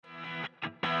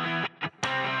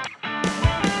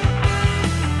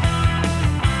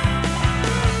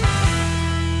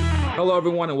Hello,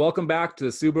 everyone, and welcome back to the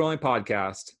Subaru Only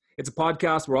Podcast. It's a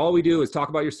podcast where all we do is talk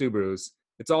about your Subarus.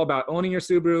 It's all about owning your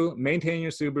Subaru, maintaining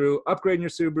your Subaru, upgrading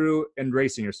your Subaru, and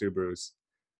racing your Subarus.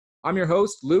 I'm your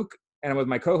host, Luke, and I'm with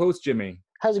my co-host, Jimmy.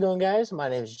 How's it going, guys? My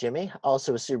name is Jimmy,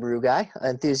 also a Subaru guy,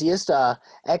 enthusiast,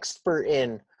 expert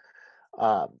in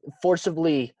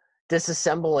forcibly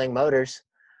disassembling motors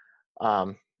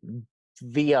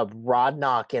via rod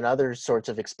knock and other sorts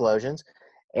of explosions.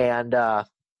 And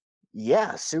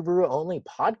Subaru Only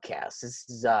Podcast. This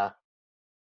is going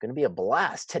to be a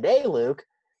blast. Today, Luke,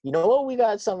 you know what? We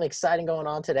got something exciting going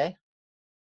on today.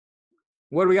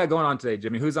 What do we got going on today,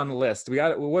 Jimmy? Who's on the list?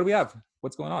 What do we have?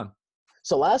 What's going on?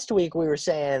 So last week we were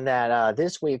saying that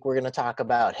this week we're going to talk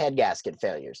about head gasket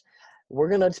failures. We're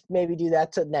going to maybe do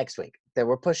that to next week. That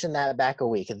we're pushing that back a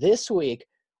week. This week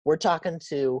we're talking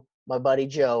to my buddy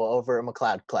Joe over at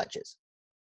McLeod Clutches.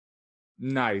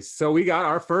 Nice. So we got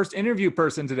our first interview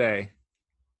person today.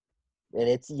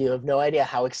 And you have no idea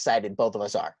how excited both of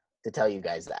us are to tell you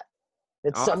guys that.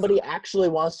 That Awesome. Somebody actually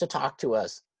wants to talk to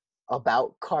us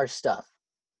about car stuff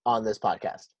on this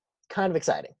podcast. Kind of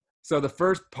exciting. So the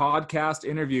first podcast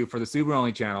interview for the Subaru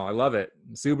Only channel. I love it.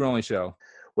 The Subaru Only show.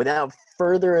 Without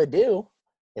further ado,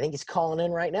 I think he's calling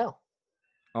in right now.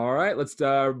 All right, let's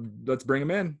bring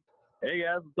him in. Hey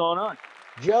guys, what's going on?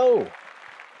 Joe.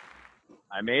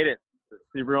 I made it.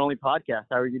 The Subaru Only Podcast.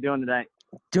 How are you doing tonight?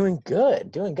 Doing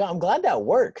good. I'm glad that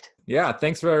worked. Yeah,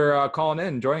 thanks for calling in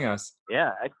and joining us.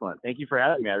 Yeah, excellent. Thank you for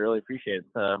having me. I really appreciate it.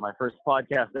 It's my first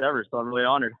podcast ever, so I'm really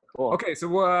honored. Cool. Okay, so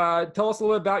tell us a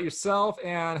little bit about yourself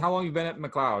and how long you've been at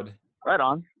McLeod. Right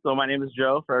on. So my name is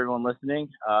Joe, for everyone listening.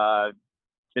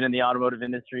 Been in the automotive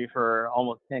industry for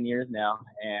almost 10 years now,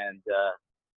 and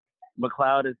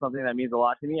McLeod is something that means a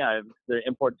lot to me. I'm the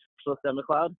import specialist at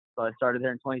McLeod, so I started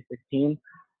there in 2016,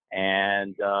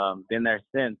 and been there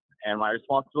since. And my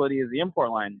responsibility is the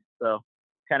import line. So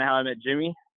kind of how I met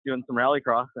Jimmy, doing some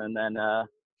rallycross, and then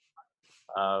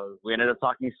we ended up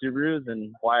talking Subarus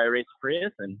and why I raced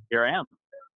Prius, and here I am.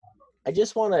 I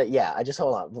just hold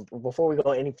on. Before we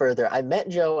go any further, I met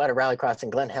Joe at a rallycross in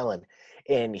Glen Helen,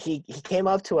 and he came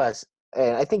up to us,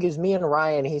 and I think it was me and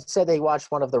Ryan. He said they watched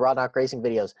one of the Rod Knock Racing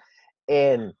videos,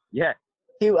 and yeah,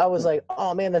 I was like,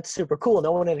 oh man, that's super cool.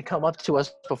 No one had come up to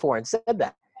us before and said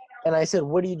that. And I said,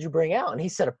 what did you bring out? And he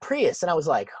said a Prius. And I was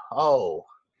like, oh,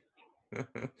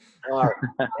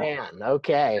 man,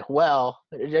 okay. Well,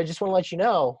 I just want to let you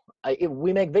know,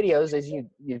 we make videos, as you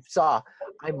saw.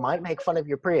 I might make fun of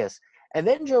your Prius. And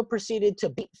then Joe proceeded to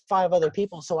beat 5 other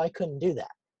people, so I couldn't do that.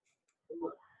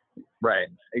 Right.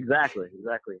 Exactly.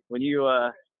 When you,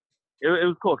 it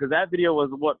was cool because that video was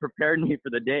what prepared me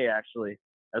for the day, actually.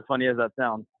 As funny as that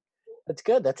sounds. That's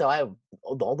good. That's the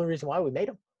only reason why we made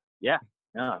them. Yeah.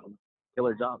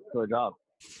 Killer job.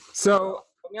 So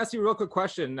let me ask you a real quick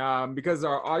question, because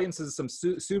our audience is some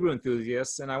Subaru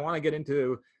enthusiasts, and I want to get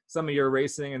into some of your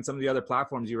racing and some of the other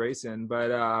platforms you race in.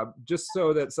 But just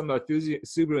so that some of the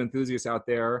Subaru enthusiasts out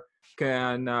there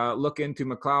can look into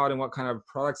McLeod and what kind of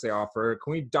products they offer,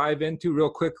 can we dive into real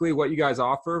quickly what you guys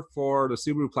offer for the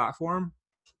Subaru platform?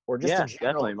 Or just in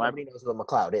general, definitely. Nobody knows what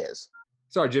McLeod is.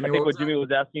 Sorry, Jimmy. I think what Jimmy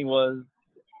was asking was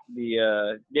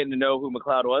the getting to know who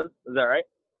McLeod was. Is that right?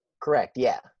 Correct.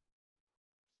 Yeah.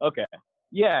 Okay.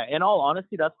 Yeah. In all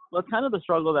honesty, that's kind of the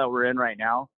struggle that we're in right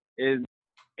now. Is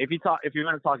if you want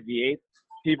to talk V8,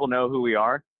 people know who we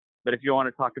are. But if you want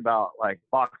to talk about like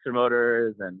Boxer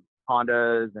motors and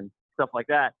Hondas and stuff like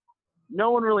that,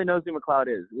 no one really knows who McLeod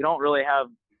is. We don't really have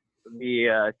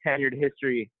the tenured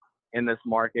history in this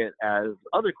market as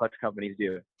other clutch companies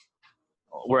do.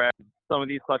 Whereas some of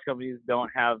these clutch companies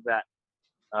don't have that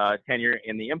tenure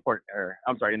in the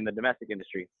in the domestic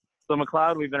industry. So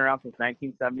McLeod, we've been around since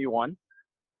 1971,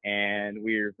 and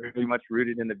we're very much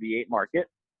rooted in the V8 market.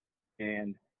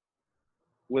 And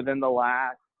within the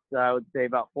last, I would say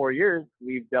about 4 years,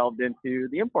 we've delved into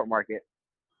the import market,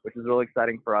 which is really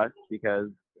exciting for us because,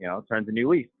 it turns a new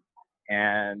leaf.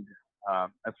 And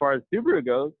as far as Subaru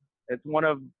goes,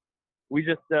 we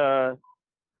just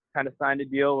kind of signed a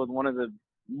deal with one of the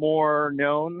more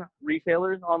known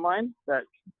retailers online that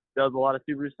does a lot of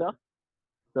Subaru stuff.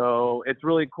 So it's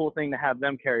really a cool thing to have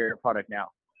them carry our product now.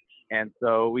 And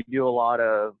so we do a lot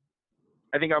of,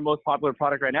 I think our most popular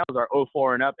product right now is our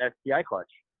 04 and up STI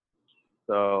clutch.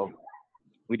 So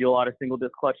we do a lot of single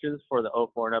disc clutches for the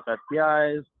 04 and up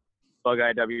STIs, Bug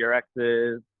Eye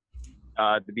WRXs,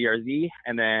 the BRZ,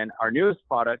 and then our newest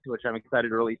product, which I'm excited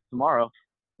to release tomorrow,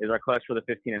 is our clutch for the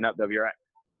 15 and up WRX.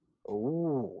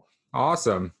 Ooh.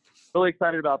 Awesome. Really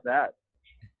excited about that.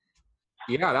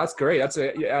 Yeah, that's great. That's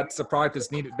a product that's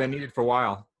been needed for a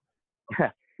while.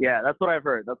 Yeah, that's what I've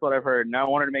heard. And I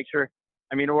wanted to make sure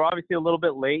I mean, we're obviously a little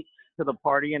bit late to the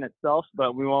party in itself,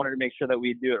 but we wanted to make sure that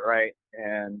we do it right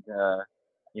and,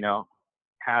 you know,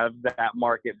 have that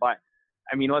market. But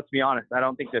I mean, let's be honest. I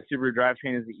don't think the Subaru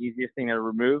drivetrain is the easiest thing to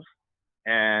remove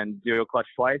and do a clutch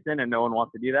twice in, and no one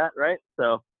wants to do that, right?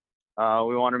 So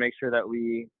we want to make sure that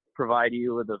we provide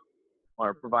you with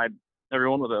provide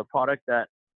everyone with a product that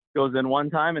goes in one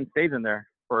time and stays in there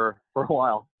for a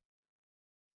while.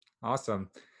 Awesome.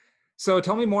 So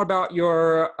tell me more about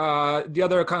your the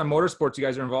other kind of motorsports you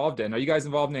guys are involved in. Are you guys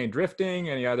involved in any drifting,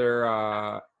 any other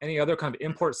kind of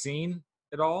import scene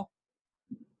at all?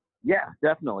 Yeah,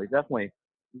 definitely.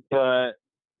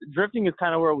 Drifting is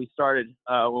kind of where we started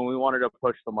when we wanted to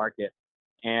push the market,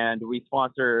 and we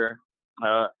sponsor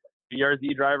a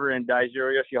BRZ driver in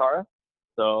Daijiro Yoshihara.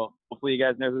 So hopefully you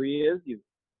guys know who he is. He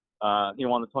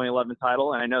won the 2011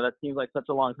 title, and I know that seems like such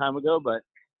a long time ago, but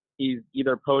he's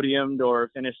either podiumed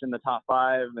or finished in the top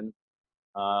 5 and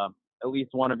at least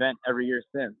one event every year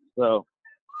since. So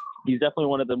he's definitely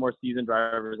one of the more seasoned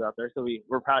drivers out there. So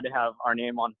we're proud to have our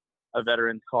name on a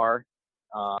veteran's car.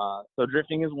 So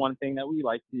drifting is one thing that we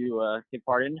like to take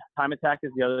part in. Time Attack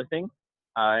is the other thing.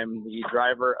 I'm the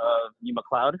driver of the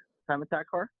McLeod Time Attack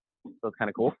car, so it's kind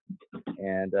of cool,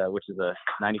 and which is a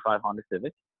 95 Honda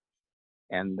Civic.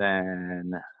 And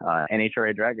then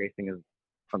NHRA drag racing is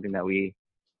something that we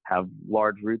have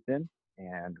large roots in,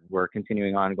 and we're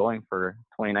continuing on going for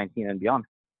 2019 and beyond.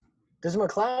 Does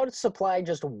McLeod supply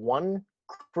just one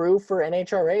crew for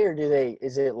NHRA, or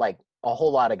is it like a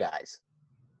whole lot of guys?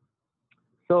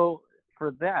 So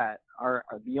for that,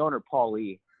 the owner, Paul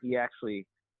Lee, he actually,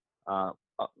 I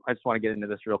just want to get into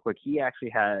this real quick. He actually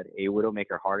had a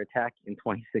Widowmaker heart attack in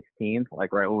 2016,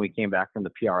 like right when we came back from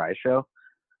the PRI show.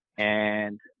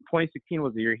 And 2016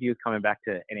 was the year he was coming back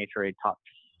to NHRA top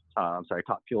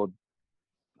fueled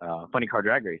funny car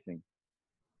drag racing.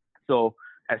 So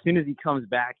as soon as he comes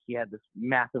back, he had this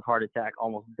massive heart attack,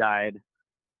 almost died,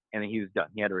 and then he was done.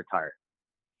 He had to retire.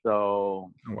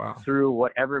 So through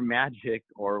whatever magic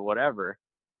or whatever,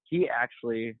 he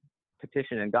actually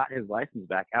petitioned and got his license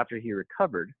back after he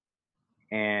recovered.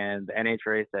 And the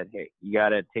NHRA said, hey, you got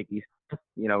to take these,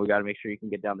 we got to make sure you can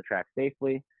get down the track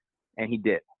safely. And he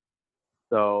did.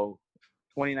 So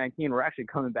 2019, we're actually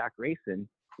coming back racing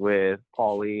with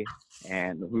Paul Lee,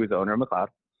 and who's the owner of McLeod,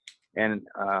 and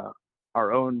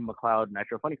our own McLeod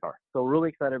Nitro Funny car. So we're really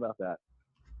excited about that.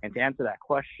 And to answer that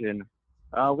question,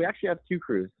 we actually have 2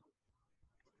 crews.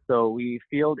 So we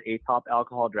field a top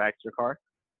alcohol dragster car,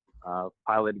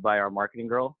 piloted by our marketing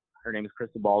girl. Her name is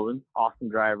Krista Baldwin, awesome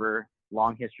driver,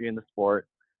 long history in the sport.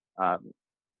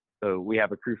 So we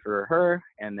have a crew for her,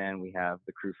 and then we have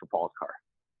the crew for Paul's car.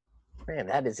 Man,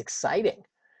 that is exciting.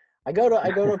 I go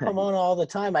to Pomona all the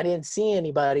time. I didn't see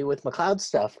anybody with McLeod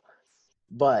stuff,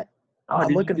 but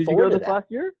I'm looking forward to that. Did you go this last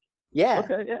year? Yeah.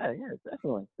 Okay. Yeah.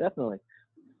 Definitely.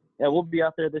 Yeah, we'll be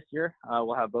out there this year.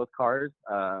 We'll have both cars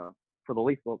for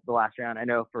the last round. I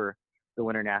know for the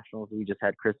Winter Nationals, we just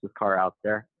had Chris's car out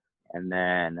there, and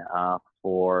then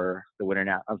for the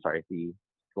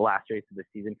the last race of the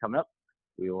season coming up,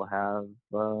 we will have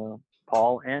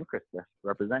Paul and Krista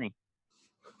representing.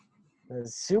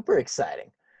 It's super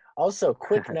exciting. Also,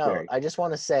 quick note, I just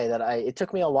want to say that it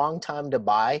took me a long time to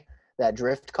buy that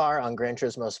drift car on Gran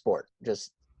Turismo Sport.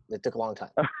 It took a long time.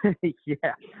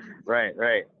 Yeah, right.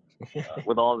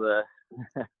 With all the,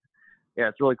 yeah,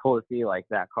 it's really cool to see like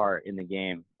that car in the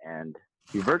game and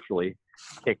you virtually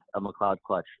kick a McLeod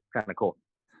clutch. Kind of cool.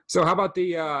 So how about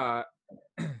the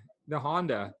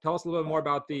Honda? Tell us a little bit more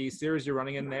about the series you're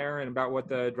running in there and about what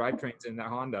the drivetrain's in that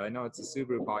Honda. I know it's a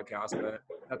Subaru podcast, but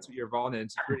that's what you're involved in.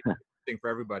 It's pretty interesting for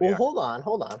everybody. Well, hold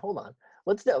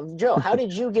on. Joe, how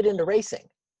did you get into racing?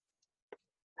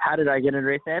 How did I get into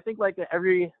racing? I think like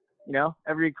every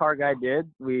car guy did.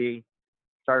 We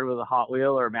started with a Hot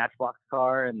Wheel or a Matchbox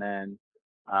car, and then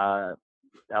that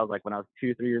was like when I was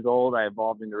 2-3 years old. I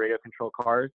evolved into radio control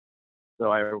cars.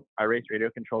 So I raced radio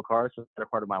control cars for a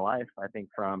part of my life. I think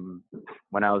from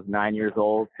when I was 9 years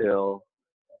old till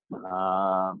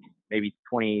maybe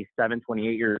 27,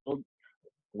 28 years old,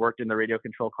 worked in the radio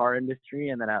control car industry.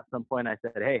 And then at some point I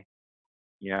said, hey,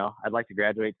 I'd like to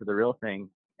graduate to the real thing.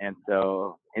 And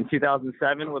so in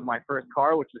 2007 with my first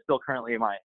car, which is still currently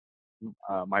my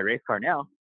race car now,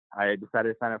 I decided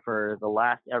to sign up for the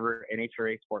last ever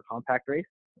NHRA Sport Compact race.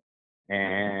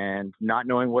 And not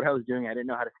knowing what I was doing, I didn't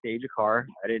know how to stage a car.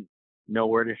 I didn't know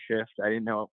where to shift. I didn't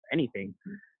know anything.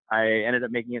 I ended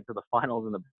up making it to the finals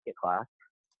in the bucket class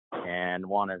and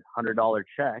won a $100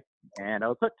 check, and I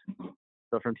was hooked.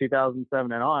 So from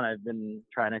 2007 and on, I've been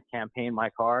trying to campaign my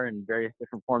car in various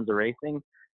different forms of racing,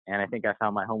 and I think I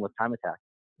found my home with Time Attack.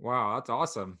 Wow, that's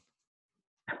awesome.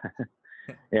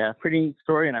 Yeah, pretty neat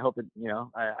story, and I hope it,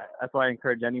 that's why I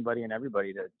encourage anybody and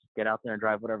everybody to just get out there and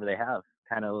drive whatever they have.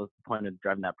 Kind of was the point of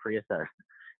driving that Prius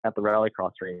at the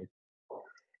rallycross race.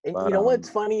 And But, you know what's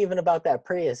funny even about that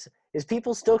Prius is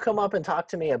people still come up and talk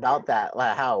to me about that,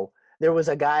 like how there was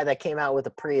a guy that came out with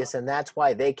a Prius and that's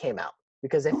why they came out,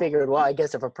 because they figured, well, I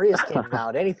guess if a Prius came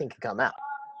out, anything could come out.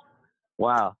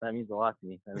 Wow, that means a lot to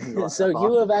me. So That's you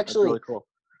awesome. have actually, really cool.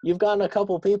 You've gotten a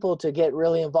couple people to get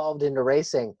really involved into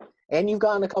racing, and you've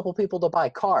gotten a couple people to buy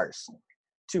cars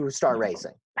to start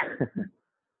racing.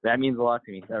 That means a lot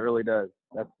to me. That really does.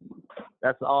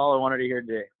 That's all I wanted to hear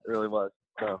today. It really was.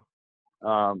 So,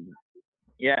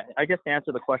 yeah, I guess to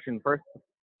answer the question first,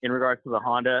 in regards to the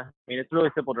Honda, I mean, it's a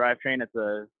really simple drivetrain. It's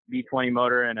a V20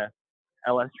 motor and a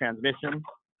LS transmission.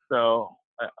 So,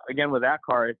 again, with that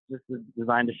car, it's just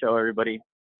designed to show everybody,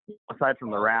 aside from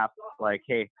the wrap, like,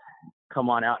 hey, come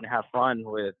on out and have fun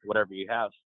with whatever you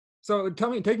have. So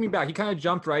take me back. You kind of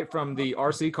jumped right from the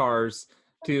RC cars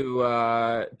to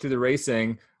the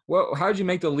racing. Well, how did you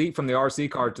make the leap from the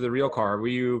RC car to the real car? Were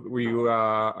you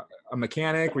a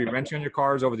mechanic? Were you wrenching on your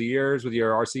cars over the years with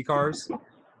your RC cars?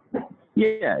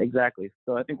 Yeah, exactly.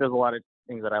 So I think there's a lot of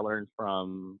things that I learned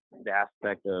from the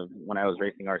aspect of when I was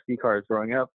racing RC cars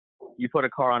growing up. You put a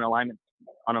car on an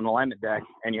alignment deck,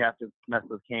 and you have to mess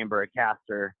with camber,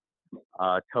 caster,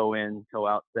 toe in, toe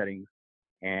out settings.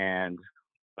 And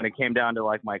when it came down to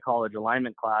like my college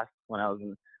alignment class,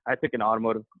 I took an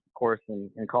automotive course in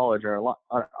college, or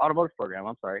automotive program,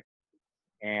 I'm sorry.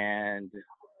 And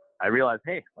I realized,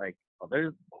 hey, like, well,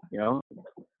 there's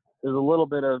a little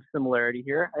bit of similarity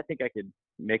here. I think I could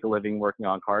make a living working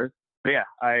on cars. But yeah,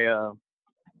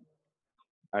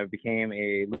 I became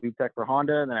a lube tech for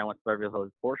Honda, and then I went to Beverly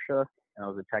Hills Porsche, and I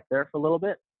was a tech there for a little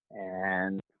bit,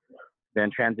 and then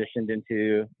transitioned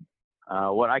into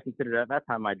what I considered at that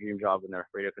time my dream job in the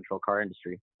radio control car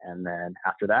industry. And then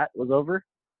after that was over,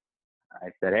 I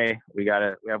said, hey, we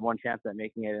have one chance at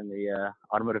making it in the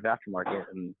automotive aftermarket,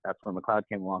 and that's when McLeod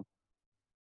came along.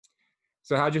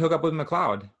 So how'd you hook up with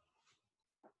McLeod?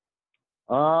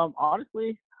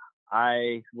 Honestly,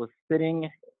 I was sitting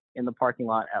in the parking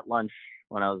lot at lunch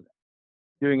when I was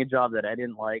doing a job that I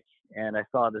didn't like, and I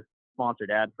saw this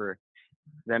sponsored ad for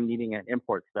them needing an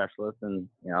import specialist, and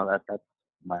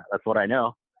that's what I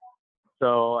know.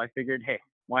 So I figured, hey,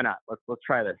 why not? Let's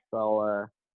try this. So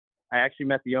I actually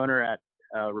met the owner at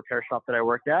a repair shop that I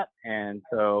worked at, and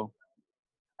so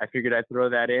I figured I'd throw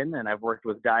that in. And I've worked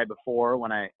with Guy before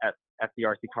at the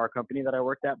RC car company that I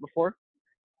worked at before.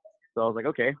 So I was like,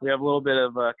 okay, we have a little bit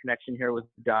of a connection here with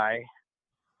Guy,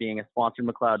 being a sponsored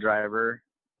McLeod driver.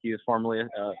 He was formerly an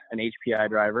HPI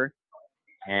driver,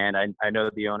 and I know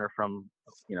the owner from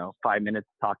 5 minutes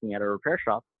talking at a repair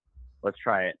shop. Let's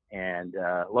try it. And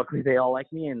luckily they all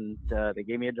like me, and they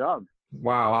gave me a job.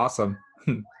 Wow, awesome.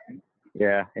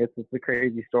 Yeah, it's a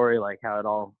crazy story, like how it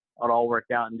all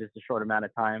worked out in just a short amount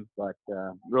of time. But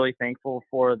really thankful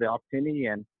for the opportunity,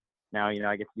 and now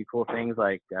I get to do cool things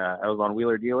like I was on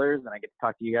Wheeler Dealers, and I get to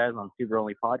talk to you guys on Subaru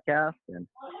Only podcast, and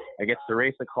I get to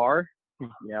race a car.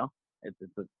 It's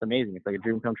amazing. It's like a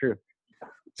dream come true.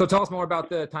 So tell us more about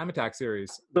the Time Attack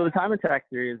series. So the Time Attack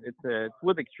series, it's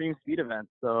with extreme speed events.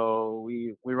 So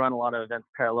we run a lot of events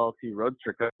parallel to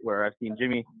Roadster Cook, where I've seen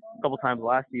Jimmy a couple times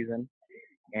last season,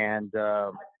 and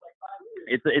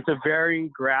it's a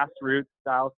very grassroots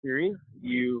style series.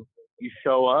 You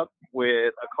show up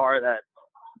with a car that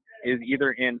is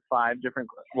either in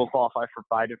will qualify for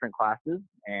 5 different classes,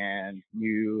 and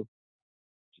you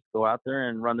just go out there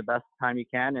and run the best time you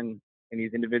can in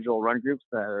these individual run groups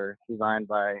that are designed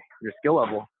by your skill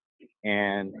level,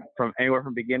 and from anywhere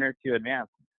from beginner to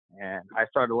advanced. And I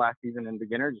started last season in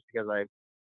beginner just because I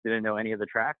didn't know any of the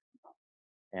tracks,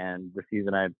 and this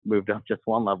season I moved up just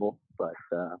one level. But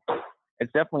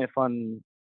it's definitely a fun.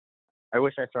 I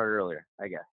wish I started earlier. I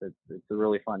guess it's a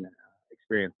really fun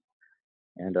experience,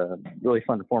 and really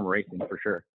fun form of racing for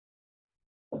sure.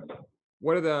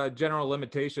 What are the general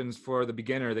limitations for the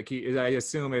beginner? I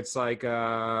assume it's like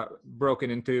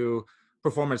broken into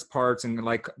performance parts and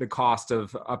like the cost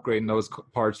of upgrading those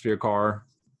parts for your car.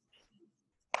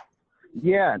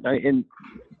 Yeah, and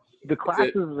the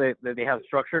classes that they have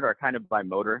structured are kind of by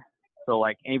motor. So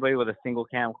like anybody with a single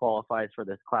cam qualifies for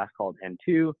this class called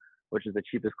N2, which is the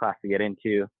cheapest class to get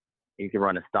into. You can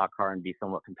run a stock car and be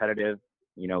somewhat competitive,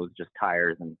 with just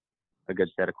tires and a good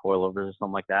set of coilovers or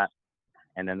something like that.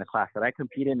 And then the class that I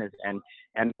compete in is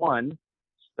N1.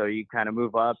 So you kind of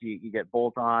move up, you get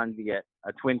bolt-ons, you get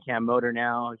a twin cam motor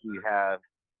now, you have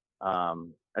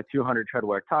a 200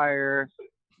 treadwear tire,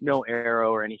 no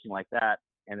aero or anything like that.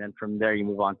 And then from there you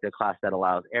move on to a class that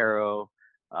allows aero,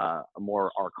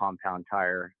 our compound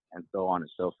tire, and so on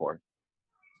and so forth.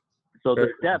 So the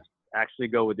Very cool. steps actually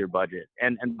go with your budget.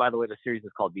 And by the way, the series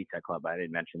is called VTech Club. I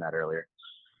didn't mention that earlier.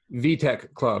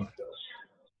 VTech Club.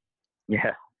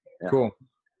 Yeah. Cool.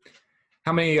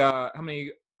 How many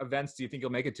events do you think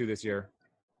you'll make it to this year?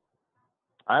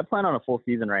 I plan on a full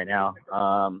season right now.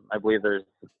 I believe there's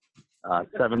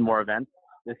 7 more events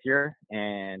this year,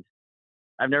 and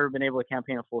I've never been able to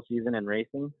campaign a full season in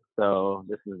racing, so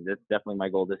it's definitely my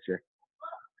goal this year.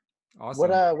 Awesome.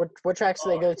 What tracks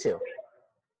do they go to?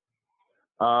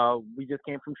 We just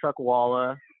came from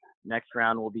Chuckwalla. Next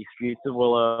round will be Streets of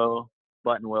Willow,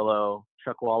 Button Willow,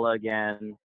 Chuckwalla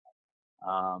again.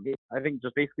 I think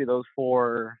just basically those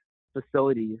 4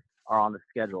 facilities are on the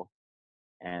schedule,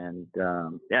 and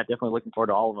yeah, definitely looking forward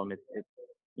to all of them. It's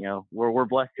we're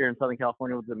blessed here in Southern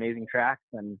California with amazing tracks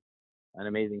and an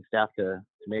amazing staff to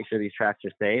make sure these tracks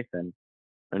are safe and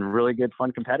really good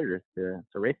fun competitors to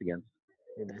race against.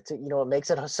 It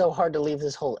makes it so hard to leave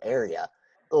this whole area.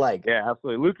 Like, yeah,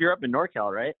 absolutely. Luke, you're up in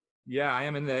NorCal, right? Yeah, I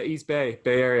am in the East Bay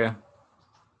Area.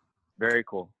 Very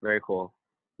cool. Very cool.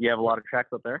 You have a lot of tracks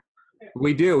up there?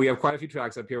 We do. We have quite a few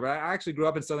tracks up here, but I actually grew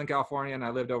up in Southern California, and I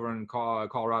lived over in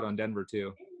Colorado and Denver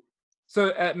too. So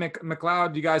at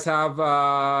McLeod, you guys have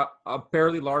a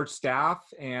fairly large staff,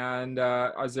 and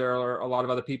is there a lot of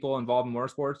other people involved in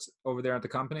motorsports over there at the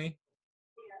company?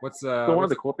 So one of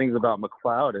the cool things about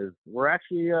McLeod is we're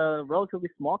actually a relatively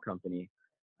small company.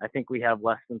 I think we have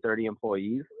less than 30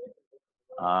 employees.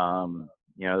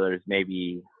 There's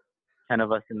maybe 10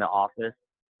 of us in the office.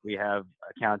 We have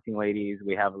accounting ladies.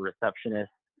 We have a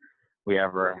receptionist. We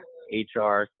have our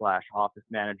HR/office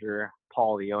manager.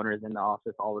 Paul, the owner, is in the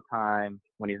office all the time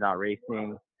when he's not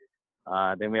racing.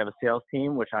 Then we have a sales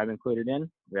team, which I'm included in.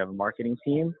 We have a marketing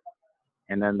team.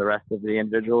 And then the rest of the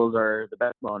individuals are the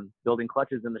backbone, building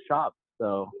clutches in the shop.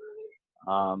 So,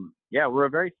 yeah, we're a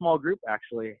very small group,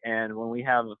 actually. And when we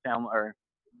have a family, or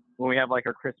when we have like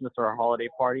our Christmas or our holiday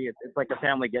party, it's like a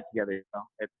family get together.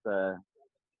 It's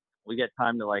we get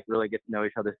time to like really get to know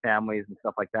each other's families and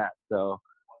stuff like that. So,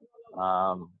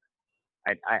 I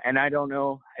don't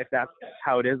know if that's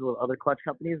how it is with other clutch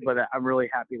companies, but I'm really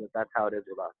happy that that's how it is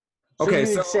with us. Okay,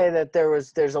 so you'd say that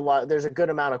there's a good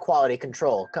amount of quality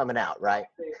control coming out, right?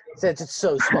 Since it's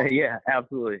so small. Yeah,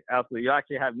 absolutely. You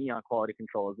actually have me on quality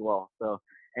control as well. So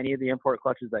any of the import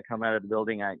clutches that come out of the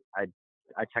building, I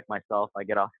check myself. I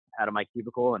get out of my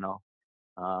cubicle and I'll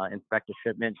inspect the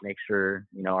shipment, make sure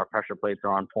our pressure plates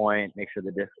are on point, make sure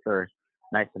the discs are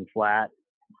nice and flat.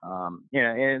 And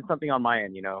it's something on my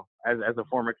end. As a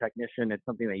former technician, it's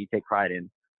something that you take pride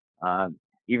in.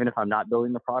 Even if I'm not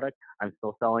building the product, I'm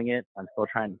still selling it. I'm still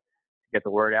trying to get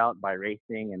the word out by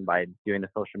racing and by doing the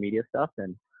social media stuff.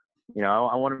 And,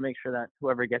 I want to make sure that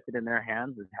whoever gets it in their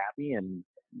hands is happy and,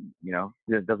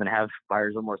 doesn't have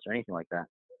buyer's remorse or anything like that.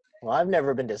 Well, I've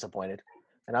never been disappointed,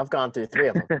 and I've gone through 3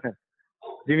 of them.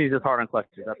 Jimmy's just hard on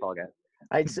clutches. That's all, guys.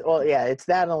 Yeah, it's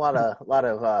that and a lot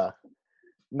of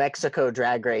Mexico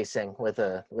drag racing with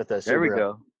a Subaru. There we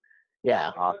go.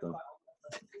 Yeah. Awesome.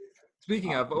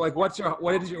 Speaking of, like, what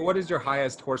is your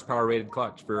highest horsepower rated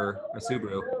clutch for a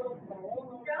Subaru?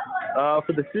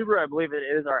 For the Subaru, I believe it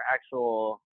is our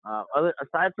actual,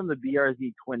 aside from the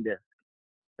BRZ twin disc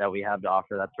that we have to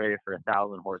offer, that's rated for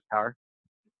 1,000 horsepower.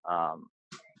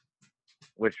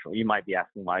 Which you might be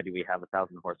asking, why do we have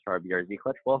 1,000 horsepower BRZ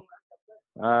clutch? Well,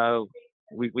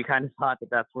 we kind of thought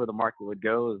that that's where the market would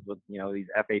go, is with these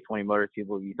FA20 motor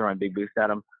people, you throwing big boost at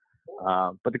them.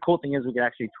 But the cool thing is we can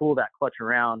actually tool that clutch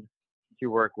around to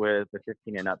work with the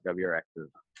 15 and up WRXs.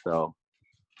 So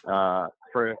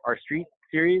for our street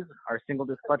series, our single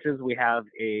disc clutches, we have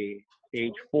a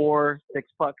stage 4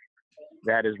 6-puck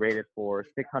that is rated for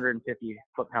 650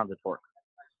 foot-pounds of torque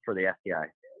for the STI.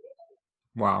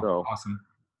 Wow, so, awesome.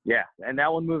 Yeah, and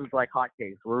that one moves like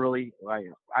hotcakes. We're really,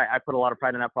 I put a lot of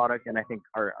pride in that product, and I think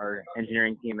our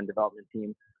engineering team and development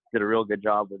team did a real good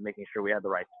job with making sure we had the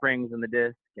right springs in the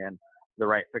disc and the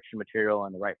right friction material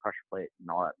and the right pressure plate and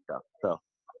all that stuff. So,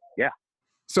 yeah.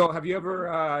 So have you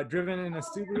ever driven in a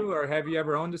Subaru, or have you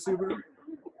ever owned a Subaru?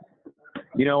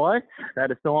 You know what? That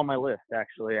is still on my list,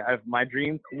 actually.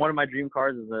 One of my dream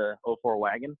cars is a 04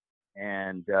 wagon,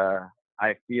 and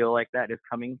I feel like that is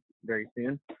coming very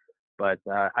soon. But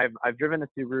I've driven a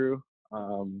Subaru.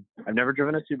 I've never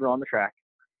driven a Subaru on the track.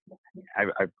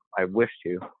 I wish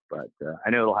to, but I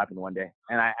know it'll happen one day.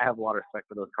 And I have a lot of respect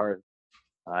for those cars.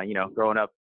 Growing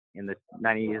up in the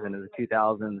 90s and in the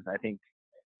 2000s, I think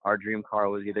our dream car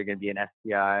was either going to be an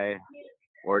STI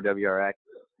or a WRX.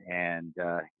 And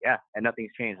and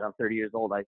nothing's changed. I'm 30 years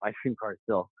old. My dream car is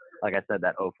still, like I said,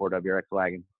 that 04 WRX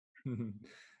wagon.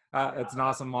 It's an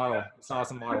awesome model. It's an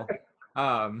awesome model.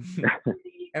 Um,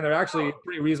 and they're actually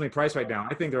pretty reasonably priced right now.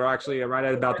 I think they're actually right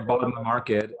at about the bottom of the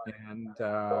market, and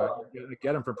you're gonna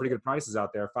get them for pretty good prices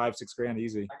out there, 5-6 grand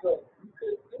easy.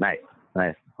 Nice.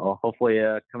 Well, hopefully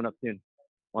coming up soon.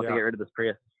 Want to get rid of this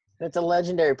Prius. It's a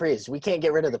legendary Prius. We can't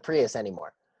get rid of the Prius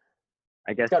anymore.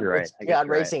 I guess you're right. It's got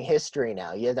racing history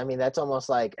now. Yeah, I mean that's almost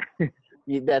like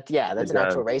that's an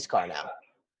actual race car now.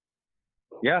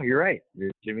 Yeah, you're right,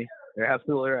 Jimmy. You're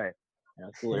absolutely right.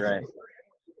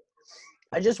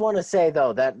 I just want to say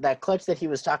though that clutch that he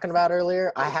was talking about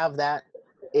earlier, I have that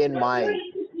in my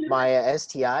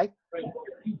STI,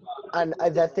 and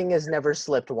that thing has never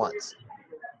slipped once.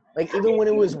 Like even when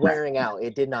it was wearing out,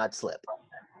 it did not slip.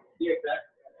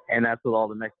 And that's with all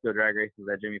the Mexico drag races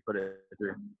that Jimmy put it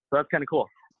through. So that's kind of cool.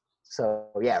 So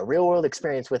yeah, real world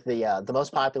experience with the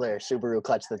most popular Subaru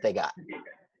clutch that they got.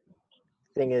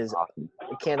 Thing is, awesome.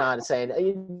 I cannot say.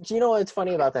 You know what's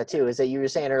funny about that too is that you were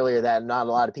saying earlier that not a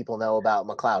lot of people know about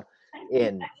McLeod.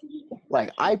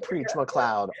 Like I preach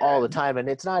McLeod all the time, and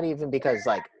it's not even because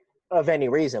like of any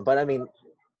reason, but I mean,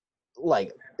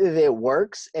 like it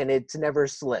works and it's never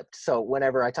slipped. So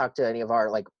whenever I talk to any of our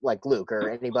like Luke or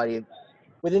anybody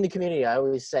within the community, I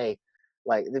always say,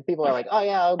 like, the people are like, oh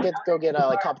yeah, I'll go get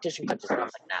like competition clutches, and I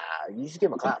was like, nah, you should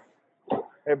get McLeod.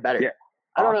 They're better. Yeah.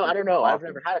 I don't know. Awesome. I've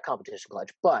never had a competition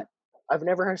clutch, but I've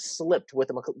never slipped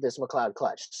with this McLeod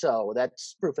clutch. So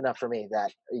that's proof enough for me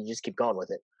that you just keep going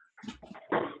with it.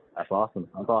 That's awesome.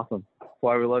 That's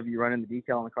why we love you running the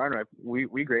decal on the car. And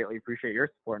we greatly appreciate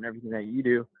your support and everything that you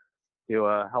do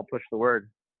to help push the word.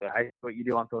 What you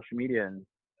do on social media, and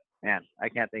man, I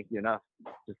can't thank you enough.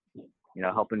 Just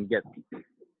helping get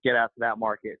out to that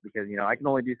market, because I can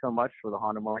only do so much for the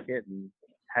Honda market, and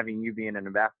having you being an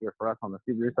ambassador for us on the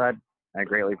Subaru side, I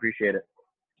greatly appreciate it.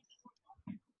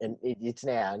 And it's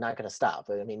I'm not going to stop.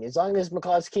 I mean, as long as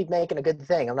McLeod's keep making a good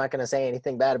thing, I'm not going to say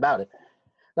anything bad about it.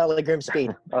 Not like Grim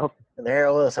Speed. Oh, and the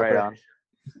Aero Willis. right on.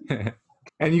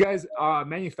 And you guys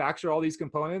manufacture all these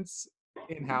components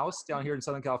in-house down here in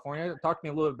Southern California. Talk to me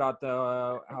a little bit about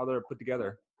how they're put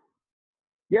together.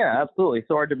 Yeah, absolutely.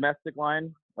 So our domestic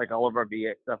line, like all of our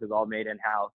V8 stuff, is all made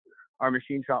in-house. Our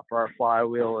machine shop for our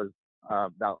flywheel is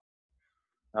about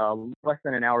less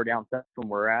than an hour down south from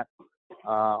where we're at.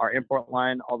 Our import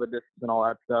line, all the discs and all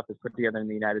that stuff is put together in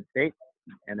the United States.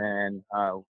 And then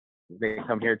they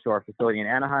come here to our facility in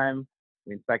Anaheim.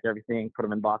 We inspect everything, put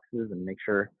them in boxes, and make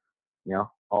sure,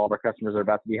 all of our customers are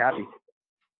about to be happy.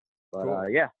 But cool.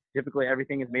 Yeah, typically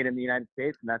everything is made in the United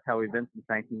States, and that's how we've been since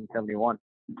 1971.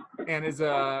 And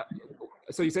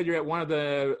so you said you're at one of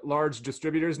the large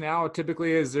distributors now.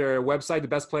 Typically, is their website the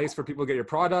best place for people to get your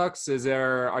products? Do you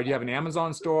have an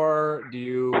Amazon store?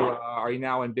 Are you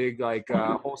now in big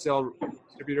wholesale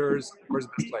distributors? Where's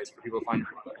the best place for people to find your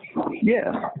product?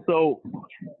 Yeah. So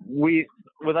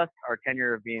with us, our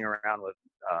tenure of being around with,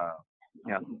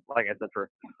 like I said, for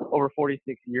over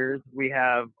 46 years, we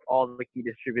have all the key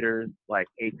distributors like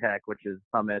ATEC, which is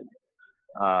Summit,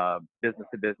 business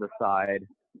to business side.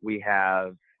 We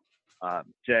have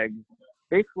JEG.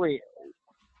 Basically,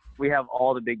 we have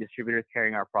all the big distributors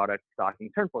carrying our product, stocking,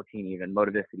 Turn 14 even,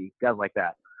 Motivicity, guys like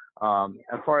that.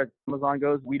 As far as Amazon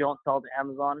goes, we don't sell to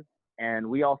Amazon, and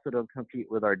we also don't compete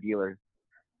with our dealers.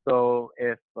 So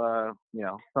if,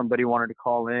 somebody wanted to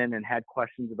call in and had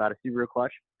questions about a Subaru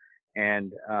clutch,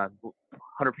 and 100%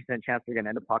 chance they're going to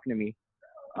end up talking to me,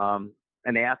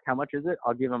 and they ask how much is it,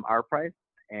 I'll give them our price.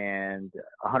 And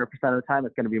 100% of the time,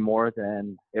 it's going to be more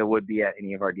than it would be at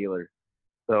any of our dealers.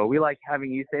 So we like having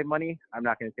you save money. I'm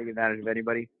not going to take advantage of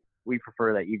anybody. We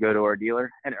prefer that you go to our dealer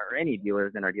or any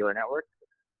dealers in our dealer network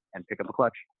and pick up a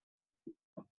clutch.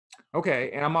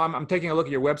 Okay, and I'm taking a look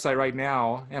at your website right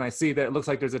now, and I see that it looks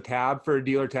like there's a tab for a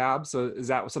dealer tab. So is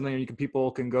that something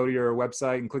people can go to your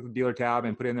website and click the dealer tab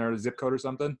and put in their zip code or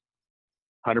something?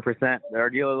 100%. Our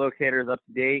dealer locator is up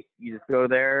to date. You just go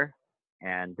there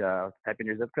and type in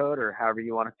your zip code or however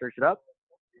you want to search it up,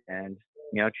 and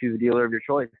choose a dealer of your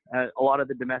choice. A lot of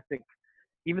the domestic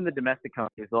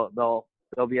companies,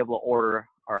 they'll be able to order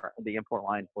the import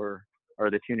line or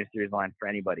the Tuner Series line for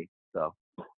anybody. So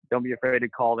don't be afraid to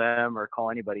call them or call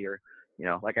anybody. Or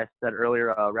like I said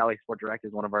earlier, Rally Sport Direct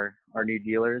is one of our new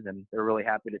dealers, and they're really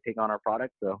happy to take on our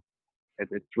product. So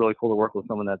it's really cool to work with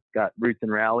someone that's got roots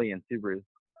in rally and Subaru.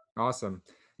 Awesome.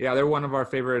 Yeah, they're one of our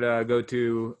favorite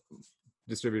go-to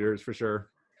distributors for sure.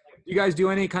 Do you guys do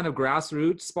any kind of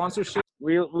grassroots sponsorship?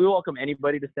 We welcome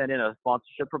anybody to send in a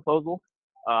sponsorship proposal,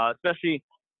 especially,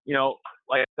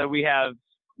 like I said, we have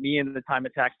me in the time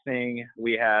attack thing.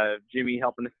 We have Jimmy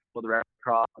helping us with the rest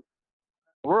cross.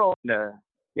 We're all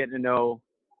getting to know.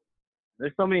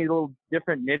 There's so many little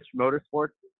different niche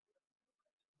motorsports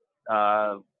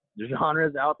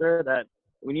genres out there that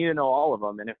we need to know all of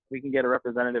them. And if we can get a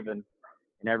representative in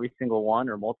every single one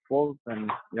or multiples, then,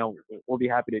 we'll be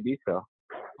happy to do so.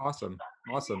 Awesome.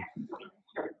 So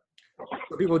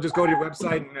people just go to your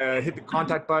website and hit the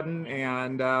contact button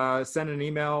and send an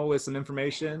email with some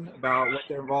information about what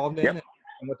they're involved in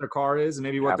and what their car is, and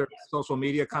maybe what their social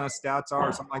media kind of stats are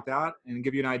or something like that, and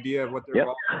give you an idea of what they're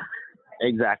involved in.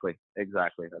 Exactly. That's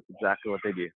exactly what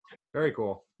they do. Very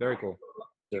cool.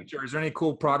 Sure. Is there any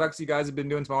cool products you guys have been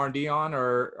doing some R&D on,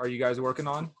 or are you guys working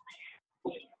on?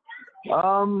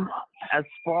 As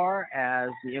far as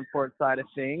the import side of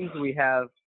things, we're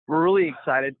really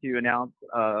excited to announce.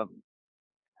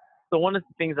 So one of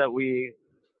the things that we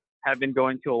have been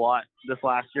going to a lot this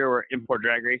last year were import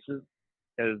drag races,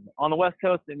 because on the West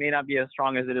Coast, it may not be as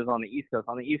strong as it is on the East Coast.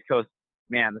 On the East Coast,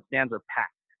 man, the stands are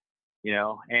packed,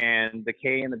 and the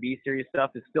K and the B series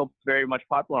stuff is still very much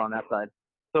popular on that side.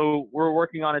 So we're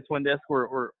working on a twin disc.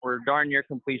 We're darn near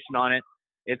completion on it.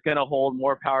 It's going to hold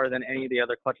more power than any of the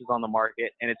other clutches on the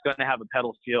market, and it's going to have a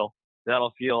pedal feel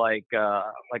that'll feel like a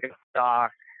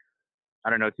stock,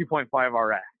 2.5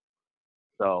 RS.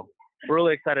 So we're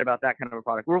really excited about that kind of a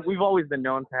product. We've always been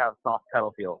known to have soft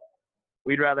pedal feels.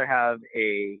 We'd rather have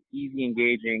a easy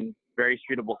engaging, very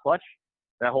streetable clutch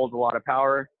that holds a lot of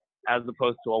power, as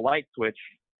opposed to a light switch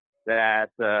that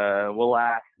will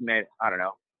last,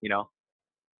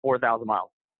 4,000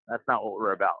 miles. That's not what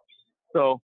we're about.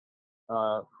 So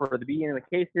for the B and the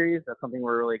K series, that's something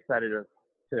we're really excited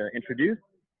to introduce.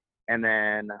 And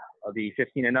then the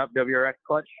 15 and up WRX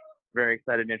clutch, very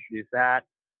excited to introduce that.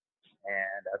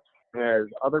 And as far as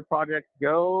other projects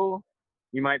go,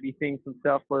 you might be seeing some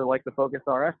stuff for like the Focus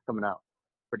RS coming out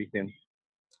pretty soon.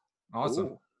 Awesome.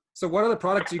 Ooh. So what other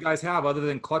products do you guys have other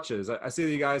than clutches? I see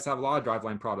that you guys have a lot of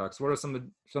driveline products. What are some of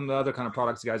the other kind of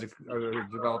products you guys are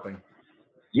developing?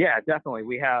 Yeah, definitely.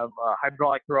 We have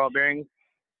hydraulic throwout bearings.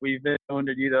 We've been known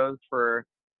to do those for,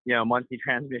 Muncie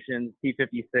transmissions,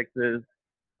 T56s,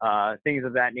 things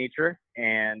of that nature.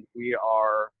 And we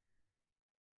are,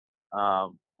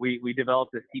 we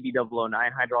developed the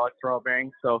CB009 hydraulic throwout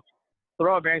bearings. So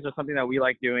throwout bearings are something that we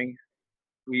like doing.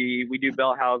 We do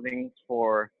bell housings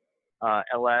for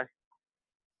LS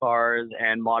cars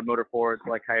and mod motor Fords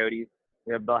like Coyotes.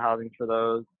 We have bell housings for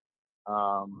those.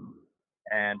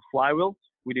 And flywheels.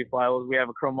 We do flywheels. We have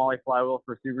a chromoly flywheel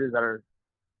for Subarus that are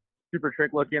super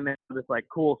trick looking. They have this like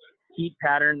cool heat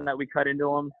pattern that we cut into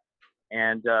them.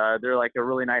 And they're like a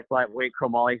really nice lightweight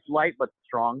chromoly, light but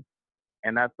strong.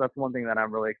 And that's one thing that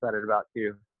I'm really excited about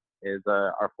too, is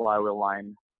our flywheel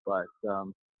line. But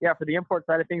yeah, for the import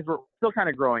side of things, we're still kind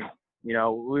of growing. We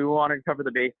want to cover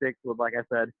the basics with, like I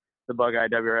said, the Bug-Eye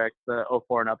WRX, the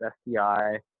 04 and up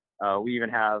STI. We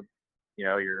even have,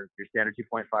 your standard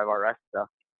 2.5 RS stuff.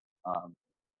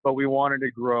 But we wanted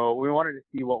to grow. We wanted to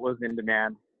see what was in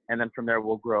demand, and then from there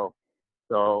we'll grow.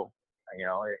 So,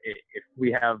 if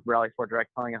we have Rally Sport Direct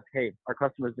telling us, hey, our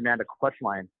customers demand a clutch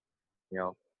line,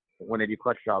 when they do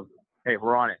clutch jobs, hey,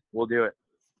 we're on it. We'll do it.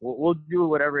 We'll do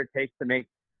whatever it takes to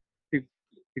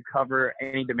cover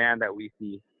any demand that we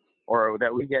see or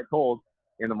that we get told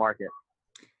in the market.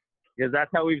 Because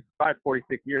that's how we've survived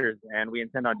 46 years, and we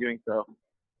intend on doing so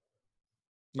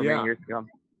for many years to come.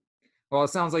 Well, it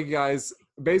sounds like you guys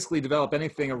basically develop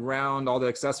anything around all the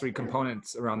accessory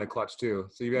components around the clutch too.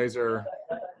 So you guys you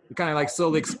kind of like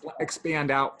slowly expand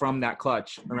out from that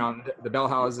clutch around the bell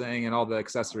housing and all the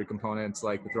accessory components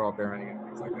like the throwout bearing and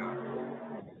things like that.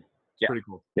 It's pretty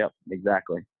cool. Yep,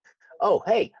 exactly. Oh,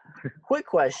 hey, quick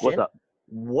question. What's up?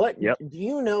 Do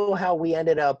you know how we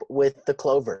ended up with the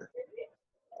clover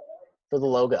for the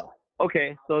logo?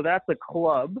 Okay, so that's a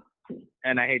club,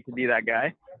 and I hate to be that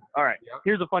guy. All right,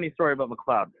 Here's a funny story about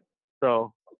McLeod.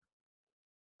 So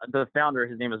the founder,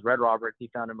 his name is Red Roberts. He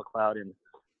founded McLeod in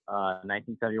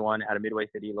 1971 out of Midway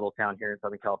City, a little town here in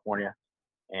Southern California.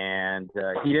 And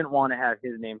he didn't want to have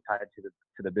his name tied to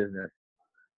the business.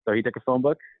 So he took a phone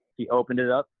book, he opened it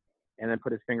up, and then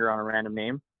put his finger on a random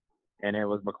name, and it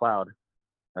was McLeod.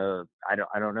 I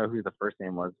don't know who the first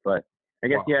name was, but I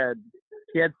guess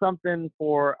he had something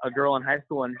for a girl in high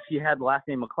school, and she had the last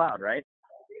name McLeod, right?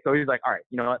 So he's like, all right,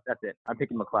 you know what? That's it. I'm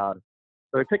picking McLeod.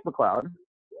 So he picked McLeod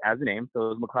as a name. So it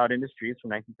was McLeod Industries from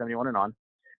 1971 and on.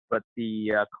 But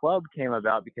the club came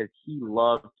about because he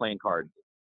loved playing cards.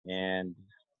 And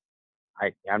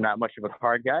I'm not much of a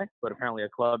card guy, but apparently a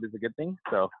club is a good thing.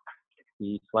 So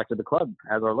he selected the club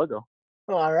as our logo.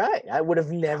 Well, all right. I would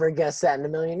have never guessed that in a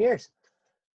million years.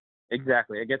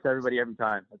 Exactly. It gets everybody every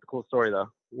time. It's a cool story, though.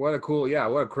 What a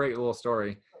great little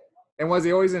story. And was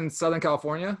he always in Southern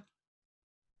California?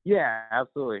 Yeah,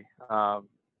 absolutely.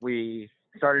 We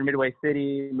started in Midway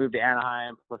City, moved to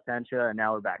Anaheim, Placentia, and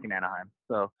now we're back in Anaheim.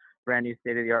 So brand new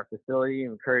state-of-the-art facility.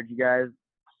 Encourage you guys,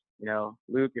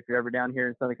 Luke, if you're ever down here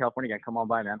in Southern California, come on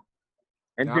by, man.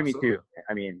 And Jimmy Absolutely. too.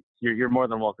 I mean, you're more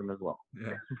than welcome as well.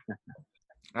 Yeah.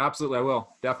 Absolutely, I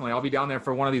will. Definitely. I'll be down there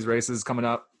for one of these races coming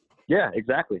up. Yeah,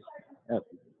 exactly. Yeah.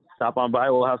 Stop on by.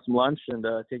 We'll have some lunch and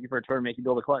take you for a tour and make you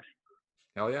build a clutch.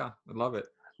 Hell yeah. I'd love it.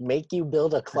 Make you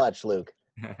build a clutch, Luke.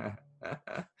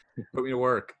 Put me to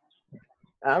work.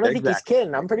 I don't think he's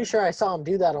kidding. I'm pretty sure I saw him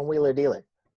do that on Wheeler Dealer.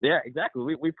 Yeah,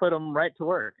 exactly. We put him right to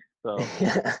work. So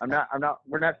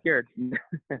we're not scared.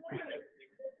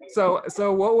 So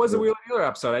what was the Wheeler Dealer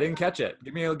episode? I didn't catch it.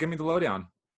 Give me the lowdown.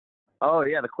 Oh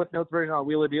yeah, the Cliff Notes version on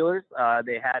Wheeler Dealers.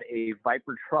 They had a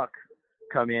Viper truck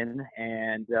come in,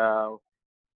 and how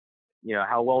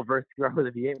well versed you are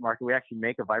with the V8 market. We actually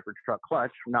make a Viper truck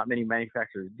clutch. Not many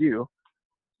manufacturers do.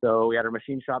 So we had our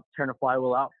machine shop turn a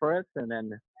flywheel out for us, and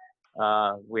then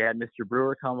we had Mr.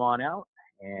 Brewer come on out,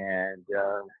 and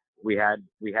we had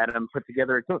him put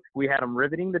together. We had him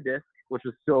riveting the disc, which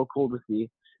was so cool to see.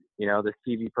 This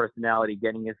TV personality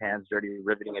getting his hands dirty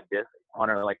riveting a disc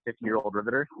on our 50-year-old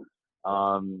riveter.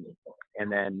 And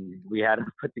then we had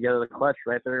him put together the clutch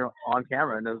right there on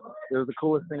camera, and it was the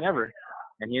coolest thing ever,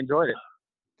 and he enjoyed it.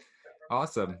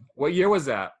 Awesome. What year was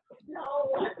that?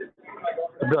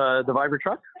 The Viper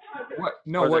truck? What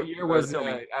year was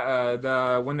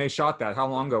when they shot that? How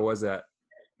long ago was that?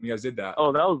 You guys did that?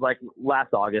 Oh, that was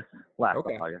last August.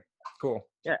 Okay. August. Cool.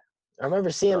 Yeah. I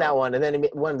remember seeing that one, and then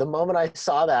the moment I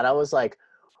saw that, I was like,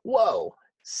 "Whoa!"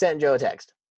 Sent Joe a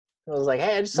text. I was like,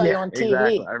 "Hey, I just saw you on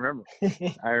TV."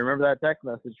 Exactly. I remember that text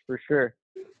message for sure.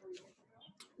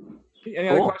 Any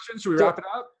other questions? Should we wrap it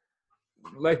up?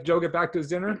 Let Joe get back to his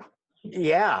dinner?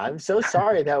 Yeah, I'm so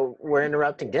sorry that we're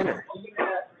interrupting dinner.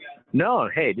 No,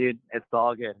 hey, dude, it's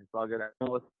all good. It's all good. I'm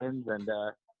listening, and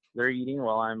they're eating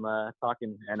while I'm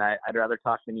talking, and I'd rather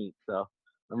talk than eat. So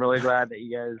I'm really glad that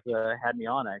you guys had me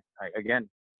on. I again,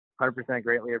 100%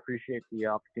 greatly appreciate the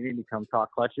opportunity to come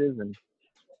talk clutches and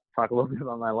talk a little bit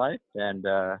about my life, and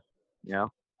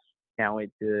can't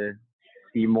wait to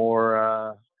see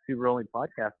more Subaru-only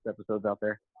podcast episodes out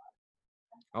there.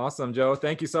 Awesome, Joe.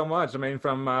 Thank you so much. I mean,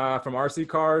 from RC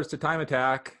cars to Time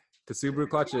Attack to Subaru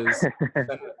clutches,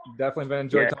 definitely been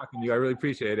enjoyed talking to you. I really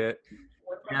appreciate it.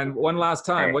 And one last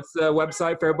time, what's the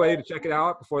website for everybody to check it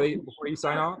out before you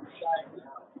sign off?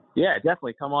 Yeah,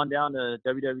 definitely come on down to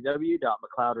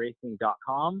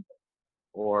www.McLeodracing.com,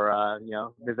 or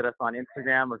visit us on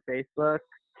Instagram or Facebook.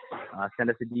 Send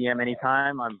us a DM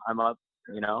anytime. I'm up,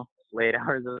 late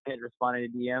hours of it responding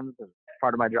to DMs. It's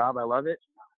part of my job. I love it.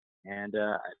 And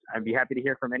I'd be happy to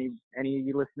hear from any of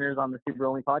you listeners on the Super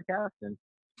Only podcast, and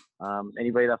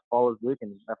anybody that follows Luke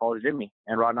and that follows Jimmy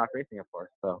and Rod Knock Racing, of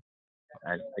course. So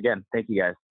again, thank you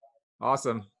guys.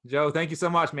 Awesome. Joe, thank you so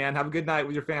much, man. Have a good night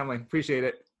with your family. Appreciate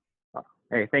it.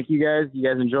 Hey, thank you guys. You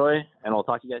guys enjoy, and we'll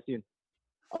talk to you guys soon.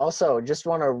 Also, just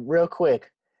want to real quick,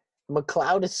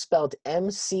 McLeod is spelled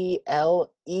McLeod,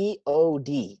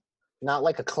 not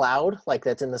like a cloud, like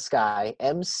that's in the sky.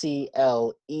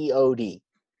 McLeod.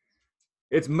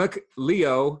 It's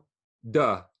McLeod.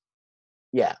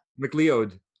 Yeah.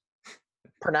 McLeod.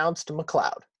 Pronounced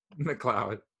McLeod.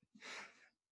 McLeod.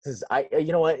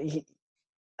 You know what?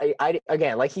 I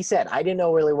again, like he said, I didn't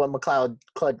know really what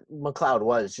McLeod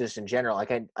was just in general.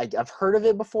 Like I've heard of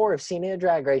it before. I've seen it at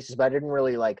drag races, but I didn't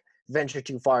really venture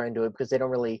too far into it because they don't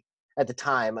really, at the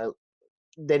time,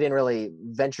 they didn't really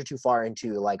venture too far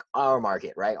into our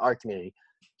market, right? Our community.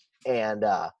 And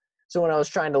so when I was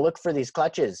trying to look for these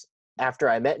clutches after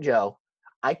I met Joe,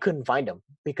 I couldn't find them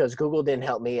because Google didn't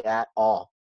help me at all.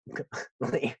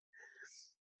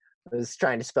 I was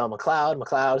trying to spell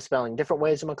McLeod, spelling different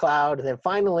ways of McLeod. And then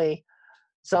finally,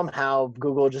 somehow,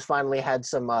 Google just finally had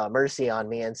some mercy on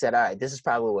me and said, all right, this is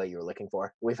probably what you were looking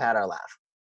for. We've had our laugh.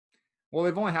 Well,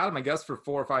 they've only had them, I guess, for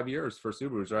 4 or 5 years for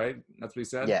Subarus, right? That's what he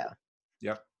said? Yeah.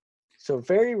 Yep. So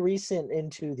very recent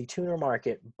into the tuner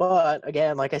market. But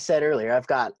again, like I said earlier, I've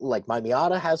got my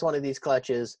Miata has one of these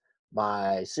clutches.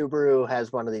 My Subaru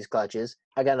has one of these clutches.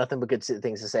 I got nothing but good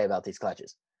things to say about these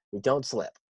clutches. They don't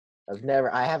slip.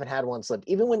 I haven't had one slip.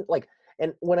 Even when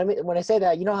and when I say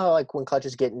that, you know how when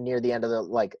clutches get near the end of their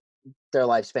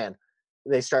lifespan,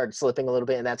 they start slipping a little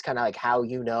bit, and that's kind of how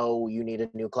you know you need a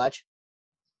new clutch.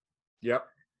 Yep.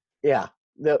 Yeah.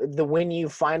 The when you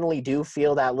finally do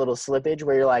feel that little slippage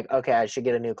where you're like, okay, I should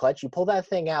get a new clutch, you pull that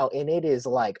thing out and it is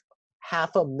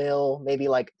half a mil, maybe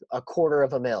a quarter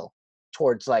of a mil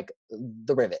towards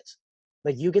the rivets.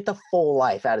 You get the full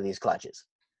life out of these clutches.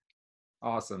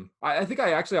 Awesome. I think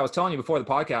I was telling you before the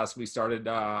podcast we started,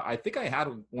 I think I had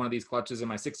one of these clutches in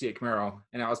my 68 Camaro,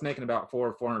 and I was making about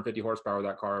 450 horsepower with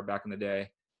that car back in the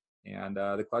day. And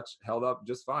the clutch held up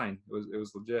just fine. It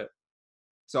was legit.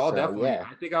 So I'll So definitely, yeah,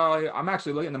 I think I'm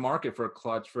actually looking in the market for a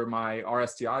clutch for my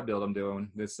RSTI build I'm doing.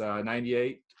 This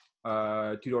 98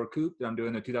 two-door coupe that I'm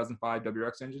doing the 2005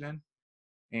 WRX engine in.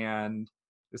 And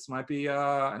this might be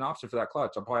an option for that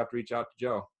clutch. I'll probably have to reach out to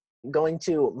Joe. going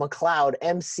to McLeod,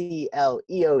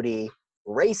 MCLEOD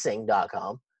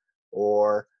Racing.com,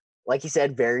 or like you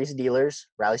said, various dealers,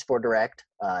 Rally Sport Direct,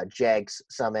 Jags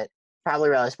Summit, probably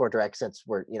Rally Sport Direct, since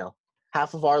we're,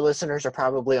 half of our listeners are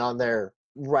probably on there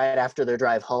right after their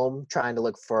drive home trying to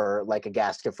look for like a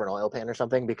gasket for an oil pan or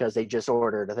something because they just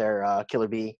ordered their Killer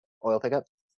Bee oil pickup.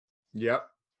 Yep.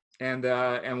 And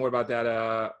what about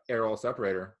that air oil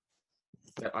separator?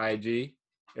 That IAG?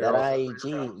 That IAG,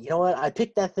 you know what? I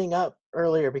picked that thing up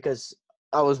earlier because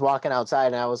I was walking outside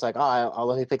and I was like, oh, I'll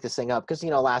let me pick this thing up. Because,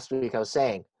 last week I was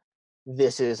saying,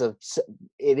 it is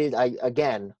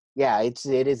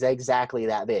exactly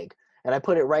that big. And I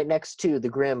put it right next to the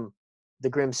Grim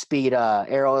Speed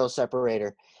air oil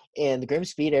separator. And the Grim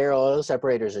Speed air oil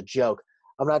separator is a joke.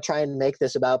 I'm not trying to make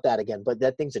this about that again, but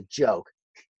that thing's a joke.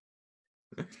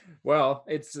 Well,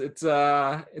 it's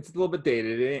a little bit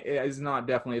dated. It's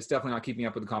definitely not keeping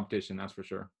up with the competition. That's for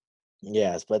sure.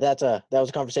 Yes, but that was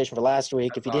a conversation for last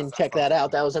week. If you didn't check that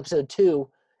out, that was episode 2,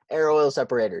 air oil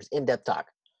separators, in-depth talk.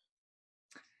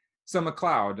 So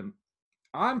McLeod,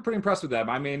 I'm pretty impressed with them.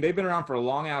 I mean, they've been around for a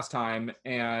long ass time,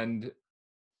 and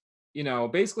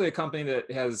basically a company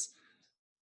that has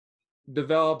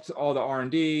developed all the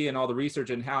R&D and all the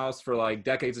research in-house for like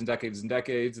decades and decades and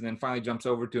decades, and then finally jumps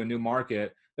over to a new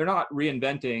market. They're not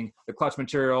reinventing the clutch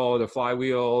material or the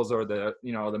flywheels or the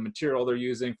material they're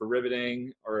using for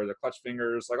riveting or the clutch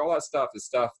fingers. Like all that stuff is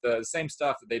the same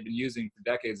stuff that they've been using for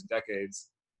decades and decades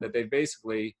that they've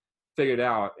basically figured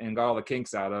out and got all the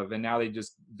kinks out of, and now they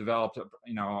just developed a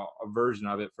version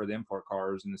of it for the import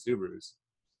cars and the Subarus.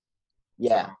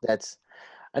 Yeah, so.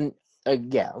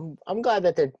 I'm glad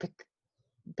that they're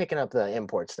picking up the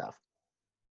import stuff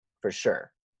for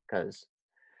sure, because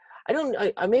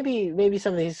maybe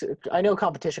some of these, I know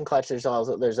Competition Clutch, there's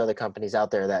other companies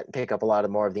out there that pick up a lot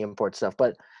more of the import stuff,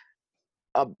 but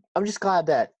I'm just glad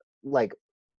that, like, at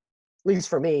least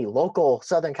for me, local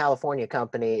Southern California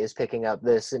company is picking up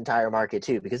this entire market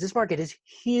too, because this market is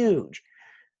huge.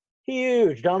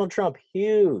 Donald Trump,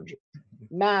 huge,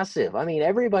 massive. I mean,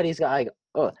 everybody's got like,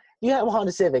 oh, you have a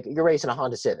Honda Civic, you're racing a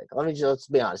Honda Civic. Let's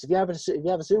be honest. If you have a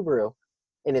Subaru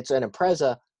and it's an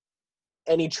Impreza,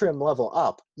 any trim level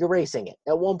up, you're racing it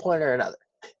at one point or another.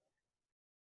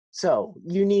 So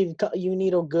you need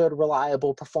a good,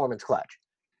 reliable performance clutch.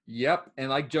 Yep, and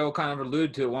like Joe kind of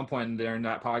alluded to at one point there in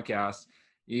that podcast,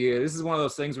 this is one of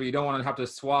those things where you don't want to have to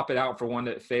swap it out for one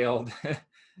that failed.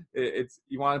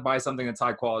 You want to buy something that's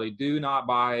high quality. Do not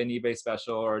buy an eBay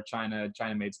special or a China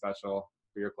made special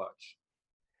for your clutch.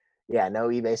 Yeah, no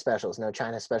eBay specials, no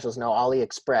China specials, no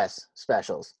AliExpress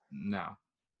specials. No.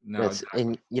 Exactly.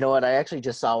 And you know what? I actually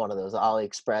just saw one of those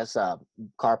AliExpress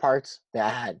car parts.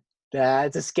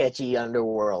 That's a sketchy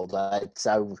underworld.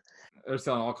 They're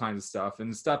selling all kinds of stuff,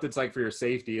 and the stuff that's like for your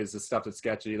safety is the stuff that's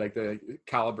sketchy, like the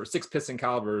caliber 6-piston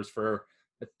calibers for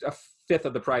a fifth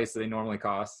of the price that they normally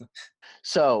cost.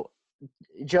 So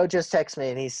Joe just texted me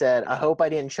and he said, I hope I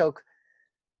didn't choke.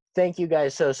 Thank you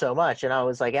guys so much. And I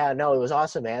was like, yeah, no, it was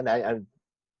awesome, man. That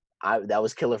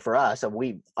was killer for us. And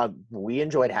we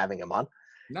enjoyed having him on.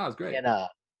 No, it was great. And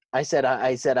I said,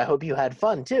 I hope you had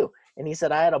fun too. And he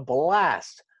said, I had a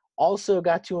blast. Also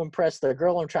got to impress the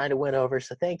girl I'm trying to win over.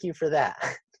 So thank you for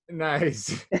that.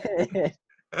 Nice.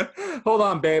 Hold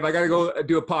on, babe. I got to go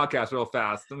do a podcast real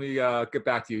fast. Let me get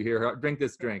back to you here. Drink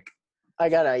this drink. I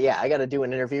gotta do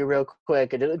an interview real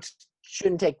quick. It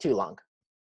shouldn't take too long.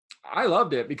 I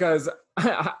loved it because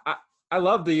I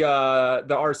loved the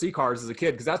RC cars as a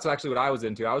kid, because that's actually what I was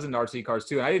into. I was into RC cars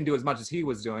too, and I didn't do as much as he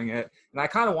was doing it. And I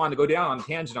kind of wanted to go down on a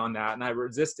tangent on that, and I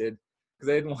resisted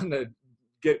because I didn't want to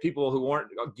get people who weren't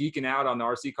geeking out on the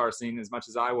RC car scene as much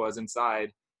as I was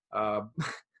inside to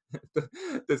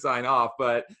sign off.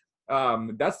 But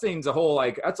that scene's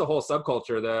that's a whole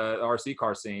subculture, the RC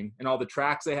car scene, and all the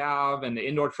tracks they have, and the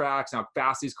indoor tracks, and how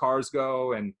fast these cars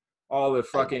go, and all the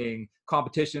fucking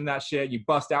competition, that shit. You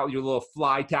bust out your little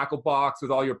fly tackle box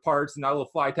with all your parts, and that little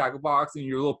fly tackle box, and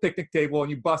your little picnic table, and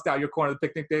you bust out your corner of the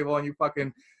picnic table, and you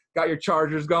fucking got your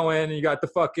chargers going, and you got the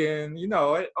fucking,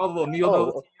 all the little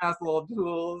needles, Oh, little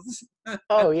tools.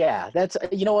 oh yeah, that's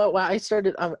you know what? When I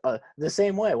started the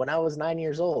same way when I was 9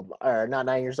 years old, or not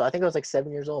 9 years old. I think I was like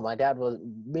 7 years old. Me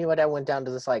and my dad went down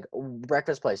to this like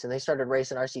breakfast place, and they started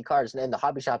racing RC cars in the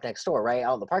hobby shop next door, right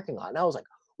out in the parking lot. And I was like,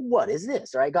 "What is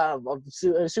this?" Right?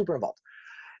 Super involved.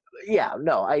 Yeah,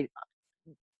 no,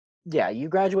 yeah, you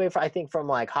graduate I think from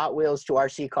like Hot Wheels to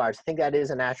RC cars. I think that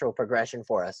is a natural progression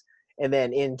for us, and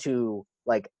then into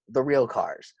like the real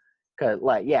cars. Cause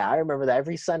like yeah, I remember that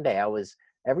every Sunday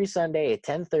at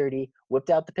 10:30, whipped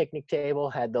out the picnic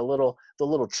table, had the little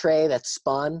tray that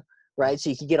spun, right, so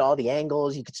you could get all the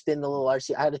angles. You could spin the little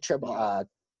RC. I had a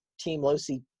Team Low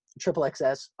Seat Triple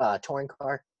XS touring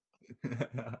car.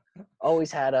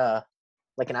 Always had a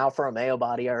like an Alfa Romeo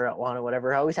body or one or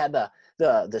whatever. I always had the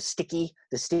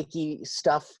sticky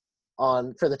stuff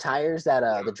on for the tires, that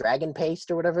the dragon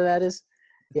paste or whatever that is.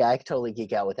 Yeah, I could totally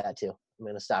geek out with that too. I'm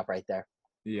gonna stop right there.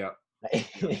 Yeah.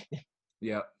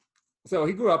 Yeah. So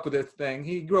he grew up with this thing.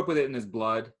 He grew up with it in his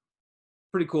blood.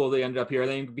 Pretty cool. They ended up here.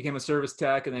 Then he became a service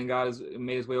tech, and then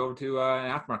made his way over to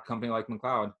an aftermarket company like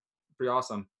McLeod. Pretty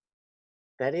awesome.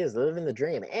 That is living the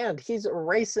dream, and he's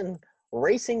racing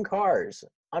cars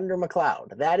under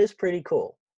McLeod. That is pretty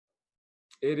cool.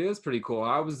 It is pretty cool.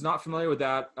 I was not familiar with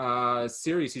that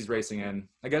series he's racing in.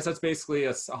 I guess that's basically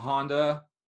a Honda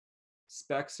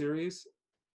spec series.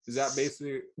 Is that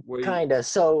basically what Kinda.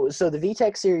 So the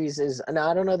VTEC series is, now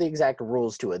I don't know the exact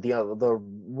rules to it. The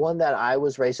one that I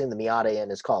was racing the Miata in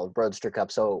is called Roadster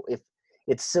Cup. So if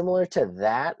it's similar to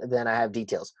that, then I have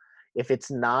details. If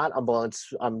it's not,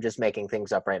 I'm just making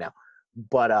things up right now.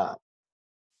 But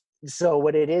so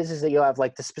what it is that you have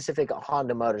like the specific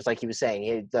Honda motors, like he was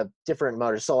saying, the different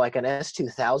motors. So like an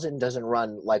S2000 doesn't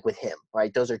run like with him,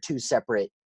 right? Those are two separate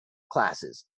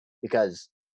classes, because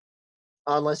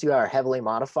unless you are heavily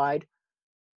modified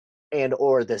and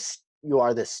or you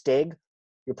are the Stig,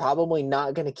 you're probably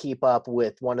not going to keep up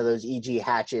with one of those EG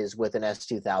hatches with an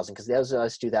S2000, because those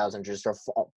S2000 just are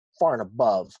far and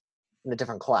above in a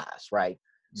different class, right?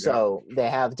 Yeah. So they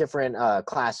have different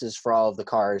classes for all of the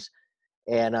cars,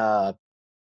 and yeah,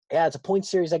 it's a point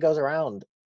series that goes around,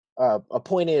 a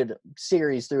pointed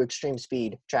series through extreme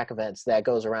speed track events that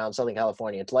goes around Southern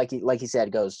California. It's like he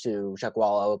said, goes to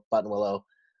Chuckwallow, Buttonwillow,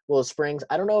 Willow Springs.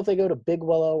 I don't know if they go to Big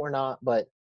Willow or not, but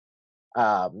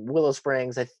Willow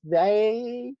Springs.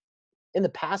 They in the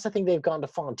past, I think they've gone to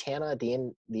Fontana at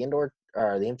the indoor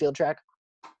or the infield track,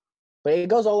 but it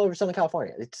goes all over Southern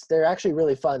California. They're actually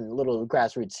really fun little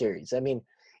grassroots series. I mean,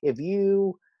 if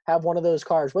you have one of those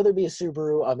cars, whether it be a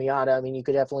Subaru, a Miata, I mean, you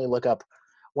could definitely look up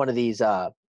one of these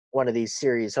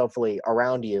series, hopefully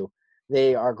around you.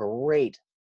 They are a great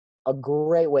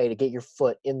way to get your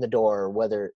foot in the door,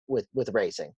 whether with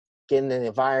racing, getting in the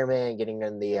environment, getting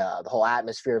in the whole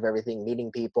atmosphere of everything,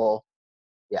 meeting people.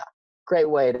 Yeah, great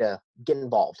way to get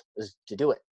involved is to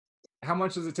do it. How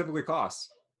much does it typically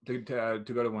cost to go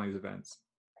to one of these events?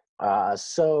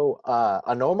 So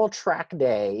a normal track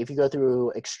day, if you go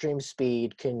through extreme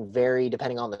speed, can vary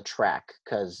depending on the track.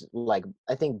 Because like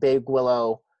I think Big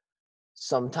Willow,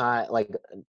 sometime like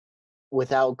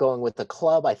without going with the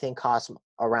club, I think costs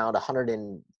around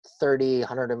 130,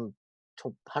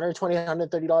 120,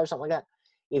 $130, something like that.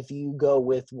 If you go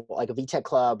with like a VTEC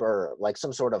club or like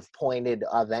some sort of pointed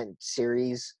event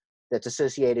series that's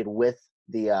associated with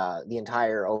the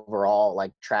entire overall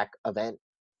like track event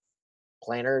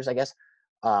planners, I guess,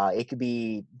 it could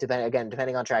be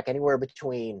depending on track, anywhere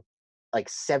between like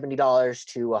 $70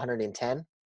 to 110.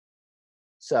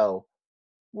 So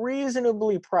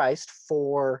reasonably priced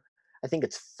for, I think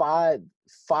it's five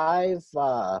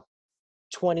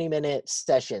 20-minute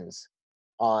sessions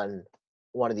on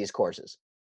one of these courses.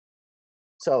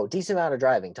 So decent amount of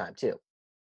driving time too.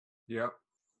 Yep.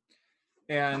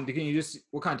 And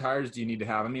what kind of tires do you need to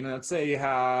have? I mean, let's say you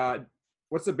had,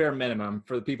 what's the bare minimum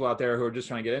for the people out there who are just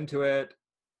trying to get into it?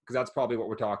 Because that's probably who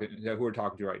we're talking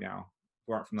to right now,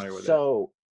 who aren't familiar with it.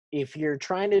 So if you're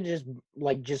trying to just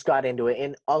got into it,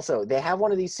 and also they have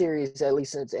one of these series, at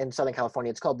least in Southern California,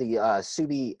 it's called the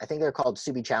Subi, I think they're called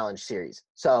Subi Challenge series.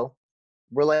 So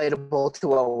relatable to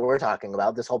what we're talking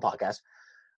about, this whole podcast.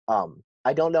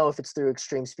 I don't know if it's through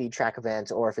extreme speed track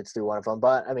events or if it's through one of them,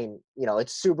 but I mean,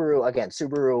 it's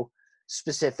Subaru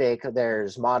specific.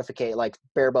 There's modification, like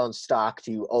bare bones stock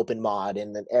to open mod,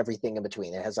 and then everything in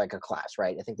between. It has like a class,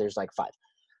 right? I think there's like 5.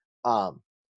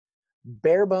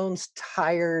 Bare bones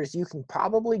tires, you can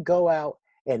probably go out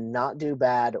and not do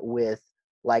bad with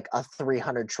like a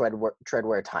 300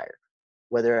 treadwear tire,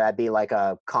 whether that be like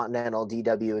a Continental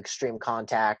DW Extreme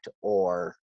Contact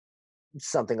or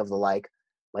something of the like.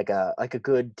 like a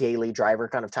good daily driver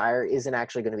kind of tire isn't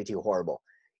actually going to be too horrible.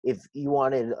 If you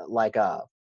wanted like a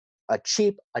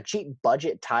cheap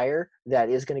budget tire that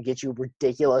is going to get you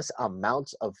ridiculous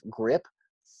amounts of grip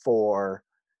for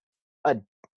a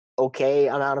okay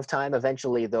amount of time,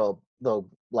 eventually they'll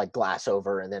like glass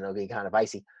over and then it'll be kind of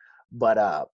icy.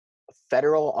 But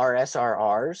Federal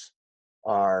RSRRs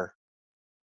are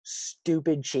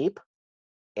stupid cheap,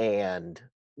 and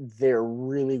they're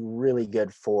really, really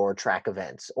good for track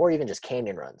events or even just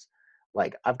canyon runs.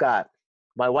 Like I've got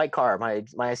my white car, my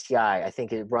STI, I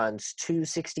think it runs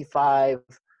 265,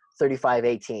 35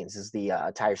 18s is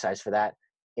the tire size for that.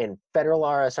 In Federal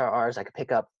RSRRs, I could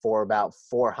pick up for about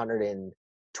 $420.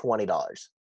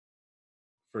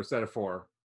 For a set of 4.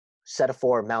 Set of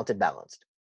 4 mounted balanced.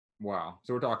 Wow.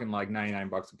 So we're talking like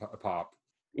 $99 a pop.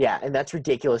 Yeah, and that's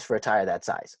ridiculous for a tire that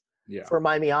size. Yeah. For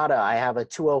my Miata, I have a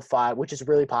 205, which is a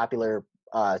really popular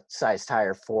size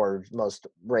tire for most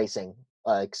racing,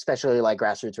 especially like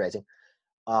grassroots racing.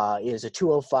 Is a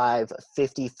 205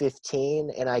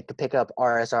 50-15, and I could pick up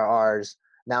RSRRs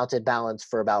mounted balance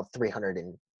for about 300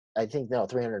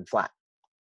 300 flat.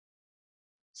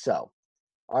 So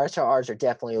RSRRs are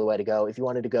definitely the way to go. If you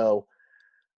wanted to go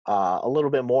a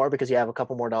little bit more because you have a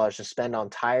couple more dollars to spend on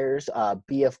tires,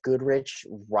 BF Goodrich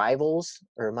Rivals,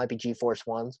 or it might be G-Force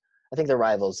ones. I think they're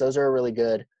Rivals. Those are really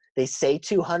good. They say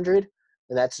 200,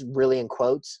 and that's really in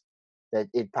quotes. That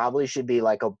it probably should be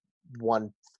like a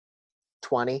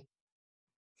 120,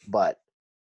 but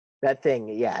that thing,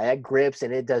 yeah, that grips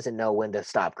and it doesn't know when to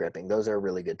stop gripping. Those are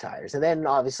really good tires. And then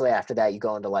obviously after that, you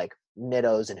go into like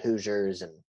Nittos and Hoosiers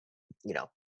and, you know,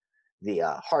 the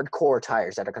hardcore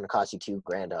tires that are going to cost you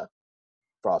 $2,000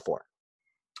 for all 4.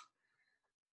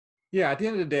 Yeah, at the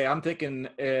end of the day, I'm thinking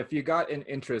if you got an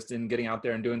interest in getting out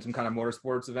there and doing some kind of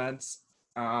motorsports events,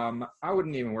 I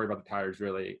wouldn't even worry about the tires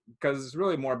really, because it's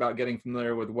really more about getting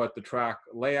familiar with what the track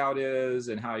layout is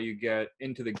and how you get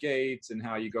into the gates and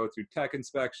how you go through tech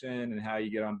inspection and how you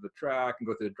get onto the track and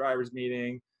go through the driver's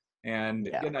meeting and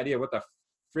get an idea of what the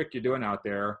frick you're doing out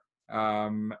there.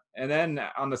 And then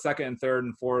on the second and third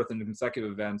and fourth and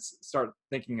consecutive events, start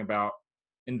thinking about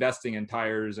investing in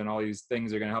tires and all these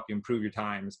things are going to help you improve your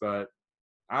times. But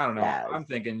I don't know. Yeah. I'm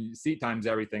thinking seat time's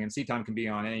everything, and seat time can be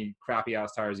on any crappy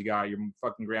ass tires you got, your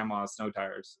fucking grandma's snow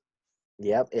tires.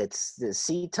 Yep, it's the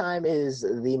seat time is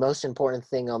the most important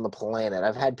thing on the planet.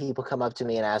 I've had people come up to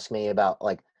me and ask me about,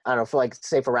 like, I don't know, for like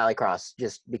say for rallycross,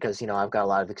 just because, you know, I've got a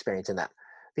lot of experience in that.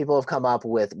 People have come up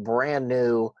with brand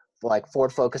new like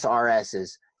Ford Focus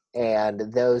RSs, and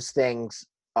those things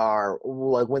are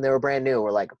like when they were brand new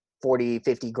were like 40,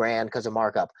 50 grand because of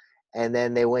markup. And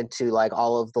then they went to like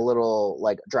all of the little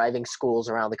like driving schools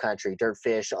around the country,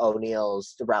 Dirtfish,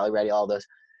 O'Neill's, Rally Ready, all those,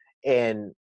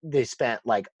 and they spent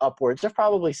like upwards of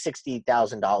probably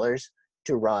 $60,000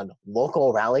 to run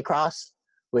local rallycross,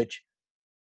 which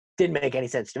didn't make any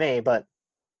sense to me, but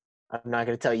I'm not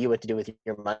going to tell you what to do with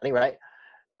your money, right?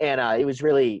 And it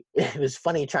was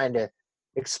funny trying to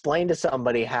explain to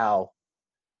somebody how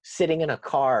sitting in a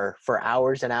car for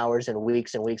hours and hours and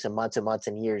weeks and months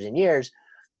and years,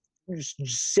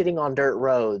 just sitting on dirt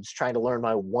roads trying to learn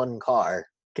my one car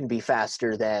can be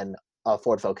faster than a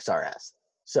Ford Focus RS.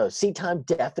 So seat time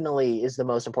definitely is the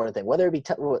most important thing. Whether it be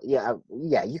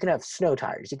you can have snow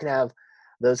tires, you can have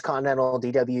those Continental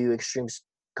DW Extreme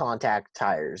Contact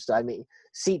tires. I mean,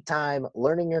 seat time,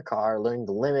 learning your car, learning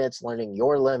the limits, learning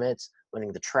your limits,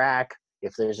 learning the track.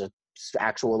 If there's a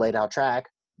actual laid out track,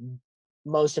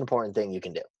 most important thing you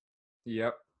can do.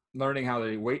 Yep. Learning how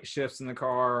the weight shifts in the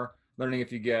car, learning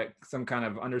if you get some kind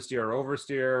of understeer or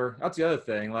oversteer. That's the other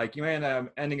thing. Like you may end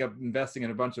up ending up investing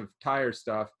in a bunch of tire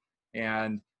stuff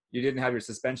and you didn't have your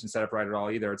suspension set up right at all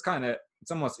either. It's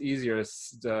almost easier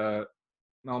to,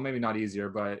 well, maybe not easier,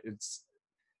 but it's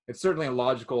certainly a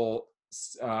logical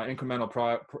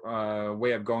incremental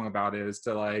way of going about it is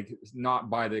to like not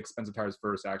buy the expensive tires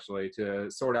first, actually, to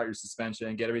sort out your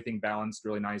suspension, get everything balanced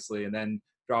really nicely, and then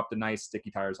drop the nice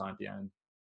sticky tires on at the end.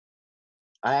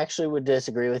 I actually would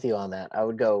disagree with you on that. I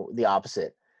would go the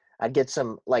opposite. I'd get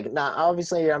some, like, not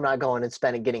obviously I'm not going and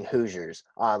spending getting Hoosiers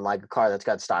on like a car that's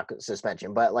got stock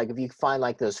suspension, but like if you find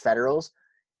like those Federals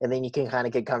and then you can kind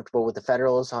of get comfortable with the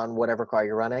Federals on whatever car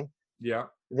you're running. Yeah.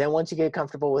 Then once you get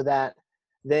comfortable with that,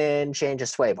 then change a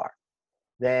sway bar,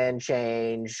 then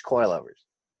change coilovers,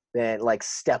 then like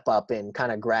step up and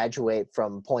kind of graduate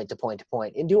from point to point to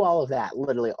point and do all of that,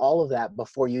 literally all of that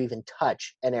before you even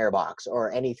touch an airbox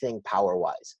or anything power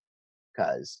wise.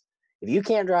 Because if you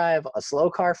can't drive a slow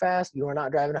car fast, you are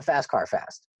not driving a fast car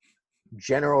fast.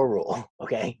 General rule.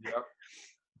 Okay.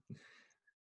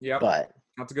 Yep. But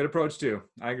that's a good approach too.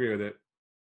 I agree with it.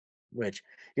 Which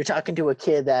You're talking to a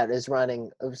kid that is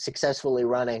successfully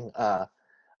running a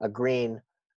green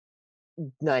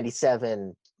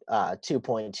 97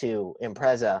 2.2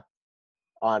 Impreza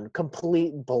on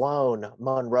complete blown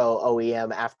Monroe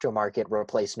OEM aftermarket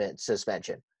replacement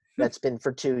suspension. That's been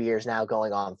for 2 years now,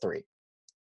 going on 3.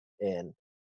 And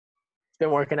it's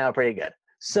been working out pretty good.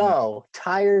 So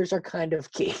tires are kind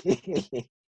of key.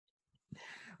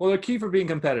 Well, they're key for being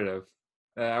competitive.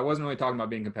 I wasn't really talking about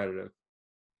being competitive.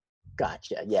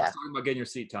 Gotcha. I Yeah. was talking about getting your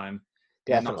seat time.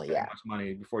 Definitely. And not spending much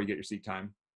money before you get your seat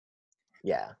time.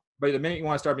 Yeah. But the minute you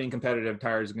want to start being competitive,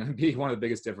 tires are going to be one of the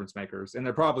biggest difference makers. And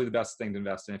they're probably the best thing to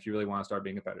invest in if you really want to start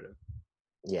being competitive.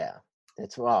 Yeah.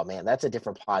 Oh man, that's a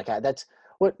different podcast.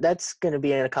 That's going to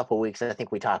be in a couple of weeks. I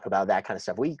think we talk about that kind of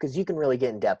stuff. Because you can really get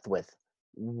in depth with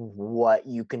what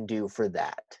you can do for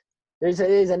that. There's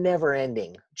a never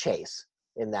ending chase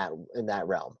in that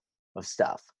realm of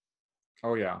stuff.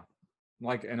 Oh yeah.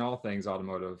 Like in all things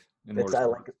automotive and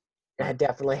I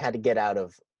definitely had to get out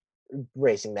of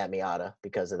racing that Miata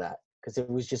because of that. Because it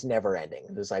was just never ending.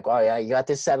 It was like, oh yeah, you got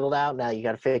this settled out. Now you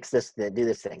got to fix this, do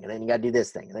this thing, and then you got to do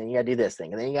this thing, and then you got to do this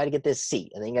thing, and then you got to get this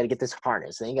seat, and then you got to get this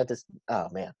harness, and then you got this. Oh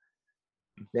man,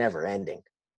 never ending.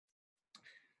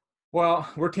 Well,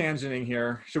 we're tangenting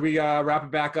here. Should we wrap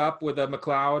it back up with a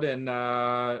McLeod and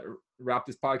wrap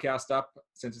this podcast up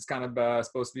since it's kind of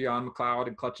supposed to be on McLeod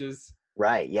and Clutches?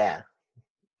 Right. Yeah.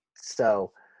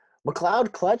 So,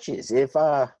 McLeod Clutches. If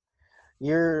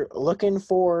you're looking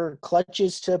for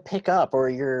clutches to pick up, or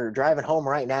you're driving home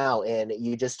right now and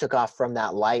you just took off from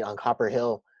that light on Copper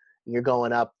Hill, you're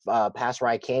going up past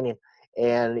Rye Canyon,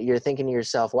 and you're thinking to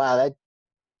yourself, wow,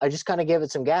 I just kind of gave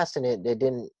it some gas and it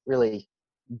didn't really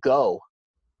go.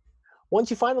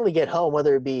 Once you finally get home,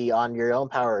 whether it be on your own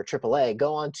power or AAA,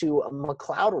 go on to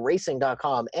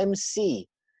McLeodRacing.com, McLeod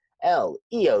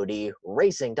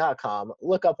Racing.com,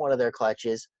 look up one of their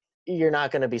clutches. You're not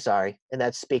going to be sorry. And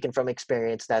that's speaking from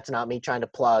experience. That's not me trying to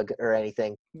plug or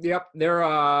anything. Yep.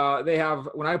 They have,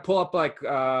 when I pull up like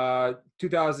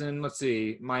 2000, let's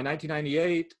see, my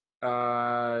 1998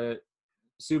 Subaru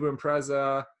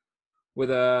Impreza with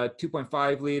a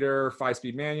 2.5 liter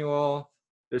 5-speed manual,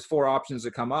 there's 4 options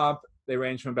that come up. They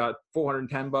range from about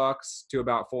 $410 to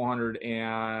about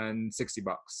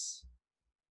 $460.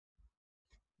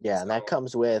 Yeah. And that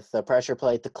comes with the pressure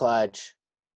plate, the clutch,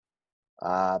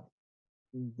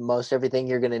 most everything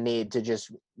you're going to need to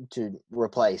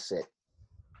replace it.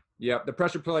 Yep, the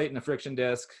pressure plate and the friction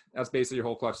disc, that's basically your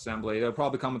whole clutch assembly. They'll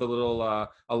probably come with a little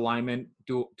alignment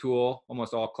tool.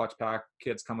 Almost all clutch pack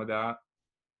kits come with that.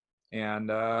 And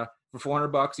for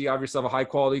 $400, you have yourself a high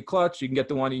quality clutch. You can get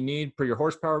the one you need per your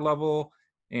horsepower level.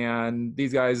 And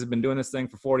these guys have been doing this thing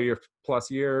for 40 or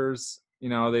plus years. You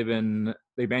know,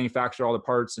 they manufacture all the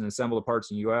parts and assemble the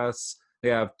parts in the US. They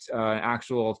have an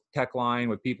actual tech line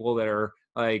with people that are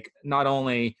like not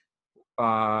only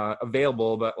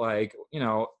available, but like, you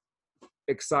know,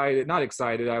 not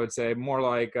excited, I would say, more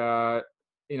like,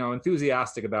 you know,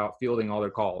 enthusiastic about fielding all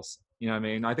their calls. You know what I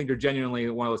mean? I think they're genuinely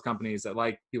one of those companies that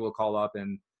like people to call up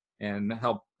and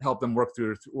help them work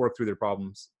through their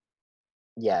problems.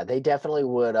 Yeah, they definitely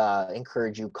would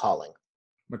encourage you calling.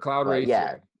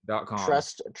 McLeodracing.com.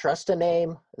 Trust a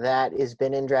name that has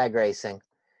been in drag racing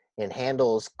and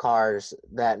handles cars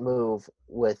that move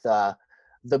with the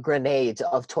grenades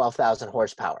of 12,000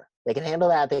 horsepower. They can handle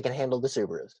that. They can handle the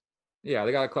Subarus. Yeah,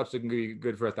 they got a clutch that can be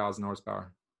good for 1,000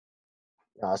 horsepower.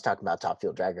 No, I was talking about top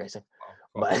fuel drag racing.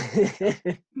 Oh, but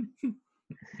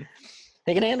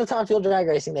they can handle top fuel drag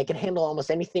racing. They can handle almost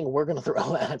anything we're going to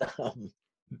throw at them.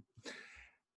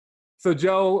 So,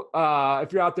 Joe,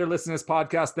 if you're out there listening to this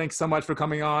podcast, thanks so much for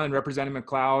coming on and representing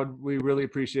McLeod. We really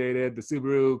appreciate it. The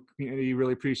Subaru community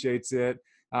really appreciates it.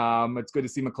 It's good to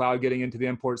see McLeod getting into the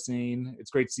import scene. It's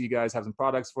great to see you guys have some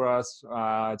products for us.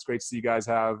 It's great to see you guys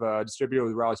have a distributor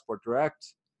with Rally Sport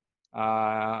Direct.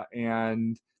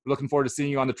 And we're looking forward to seeing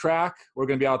you on the track. We're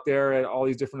going to be out there at all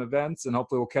these different events, and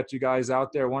hopefully we'll catch you guys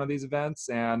out there at one of these events.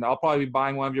 And I'll probably be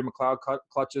buying one of your McLeod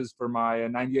clutches for my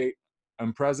 98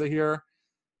 Impreza here.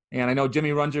 And I know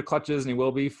Jimmy runs your clutches, and he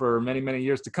will be for many, many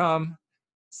years to come.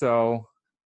 So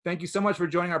thank you so much for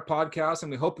joining our podcast,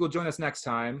 and we hope you'll join us next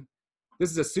time. This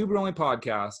is a Subaru-only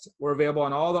podcast. We're available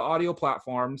on all the audio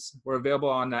platforms. We're available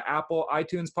on the Apple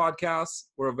iTunes podcasts.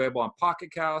 We're available on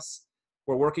Pocket Casts.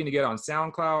 We're working to get on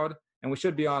SoundCloud, and we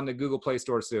should be on the Google Play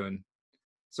Store soon.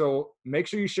 So make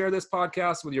sure you share this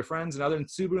podcast with your friends and other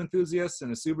Subaru enthusiasts in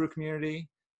the Subaru community,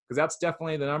 because that's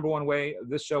definitely the number one way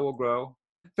this show will grow.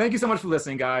 Thank you so much for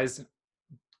listening, guys.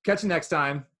 Catch you next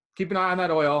time. Keep an eye on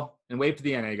that oil and wave to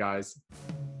the NA, guys.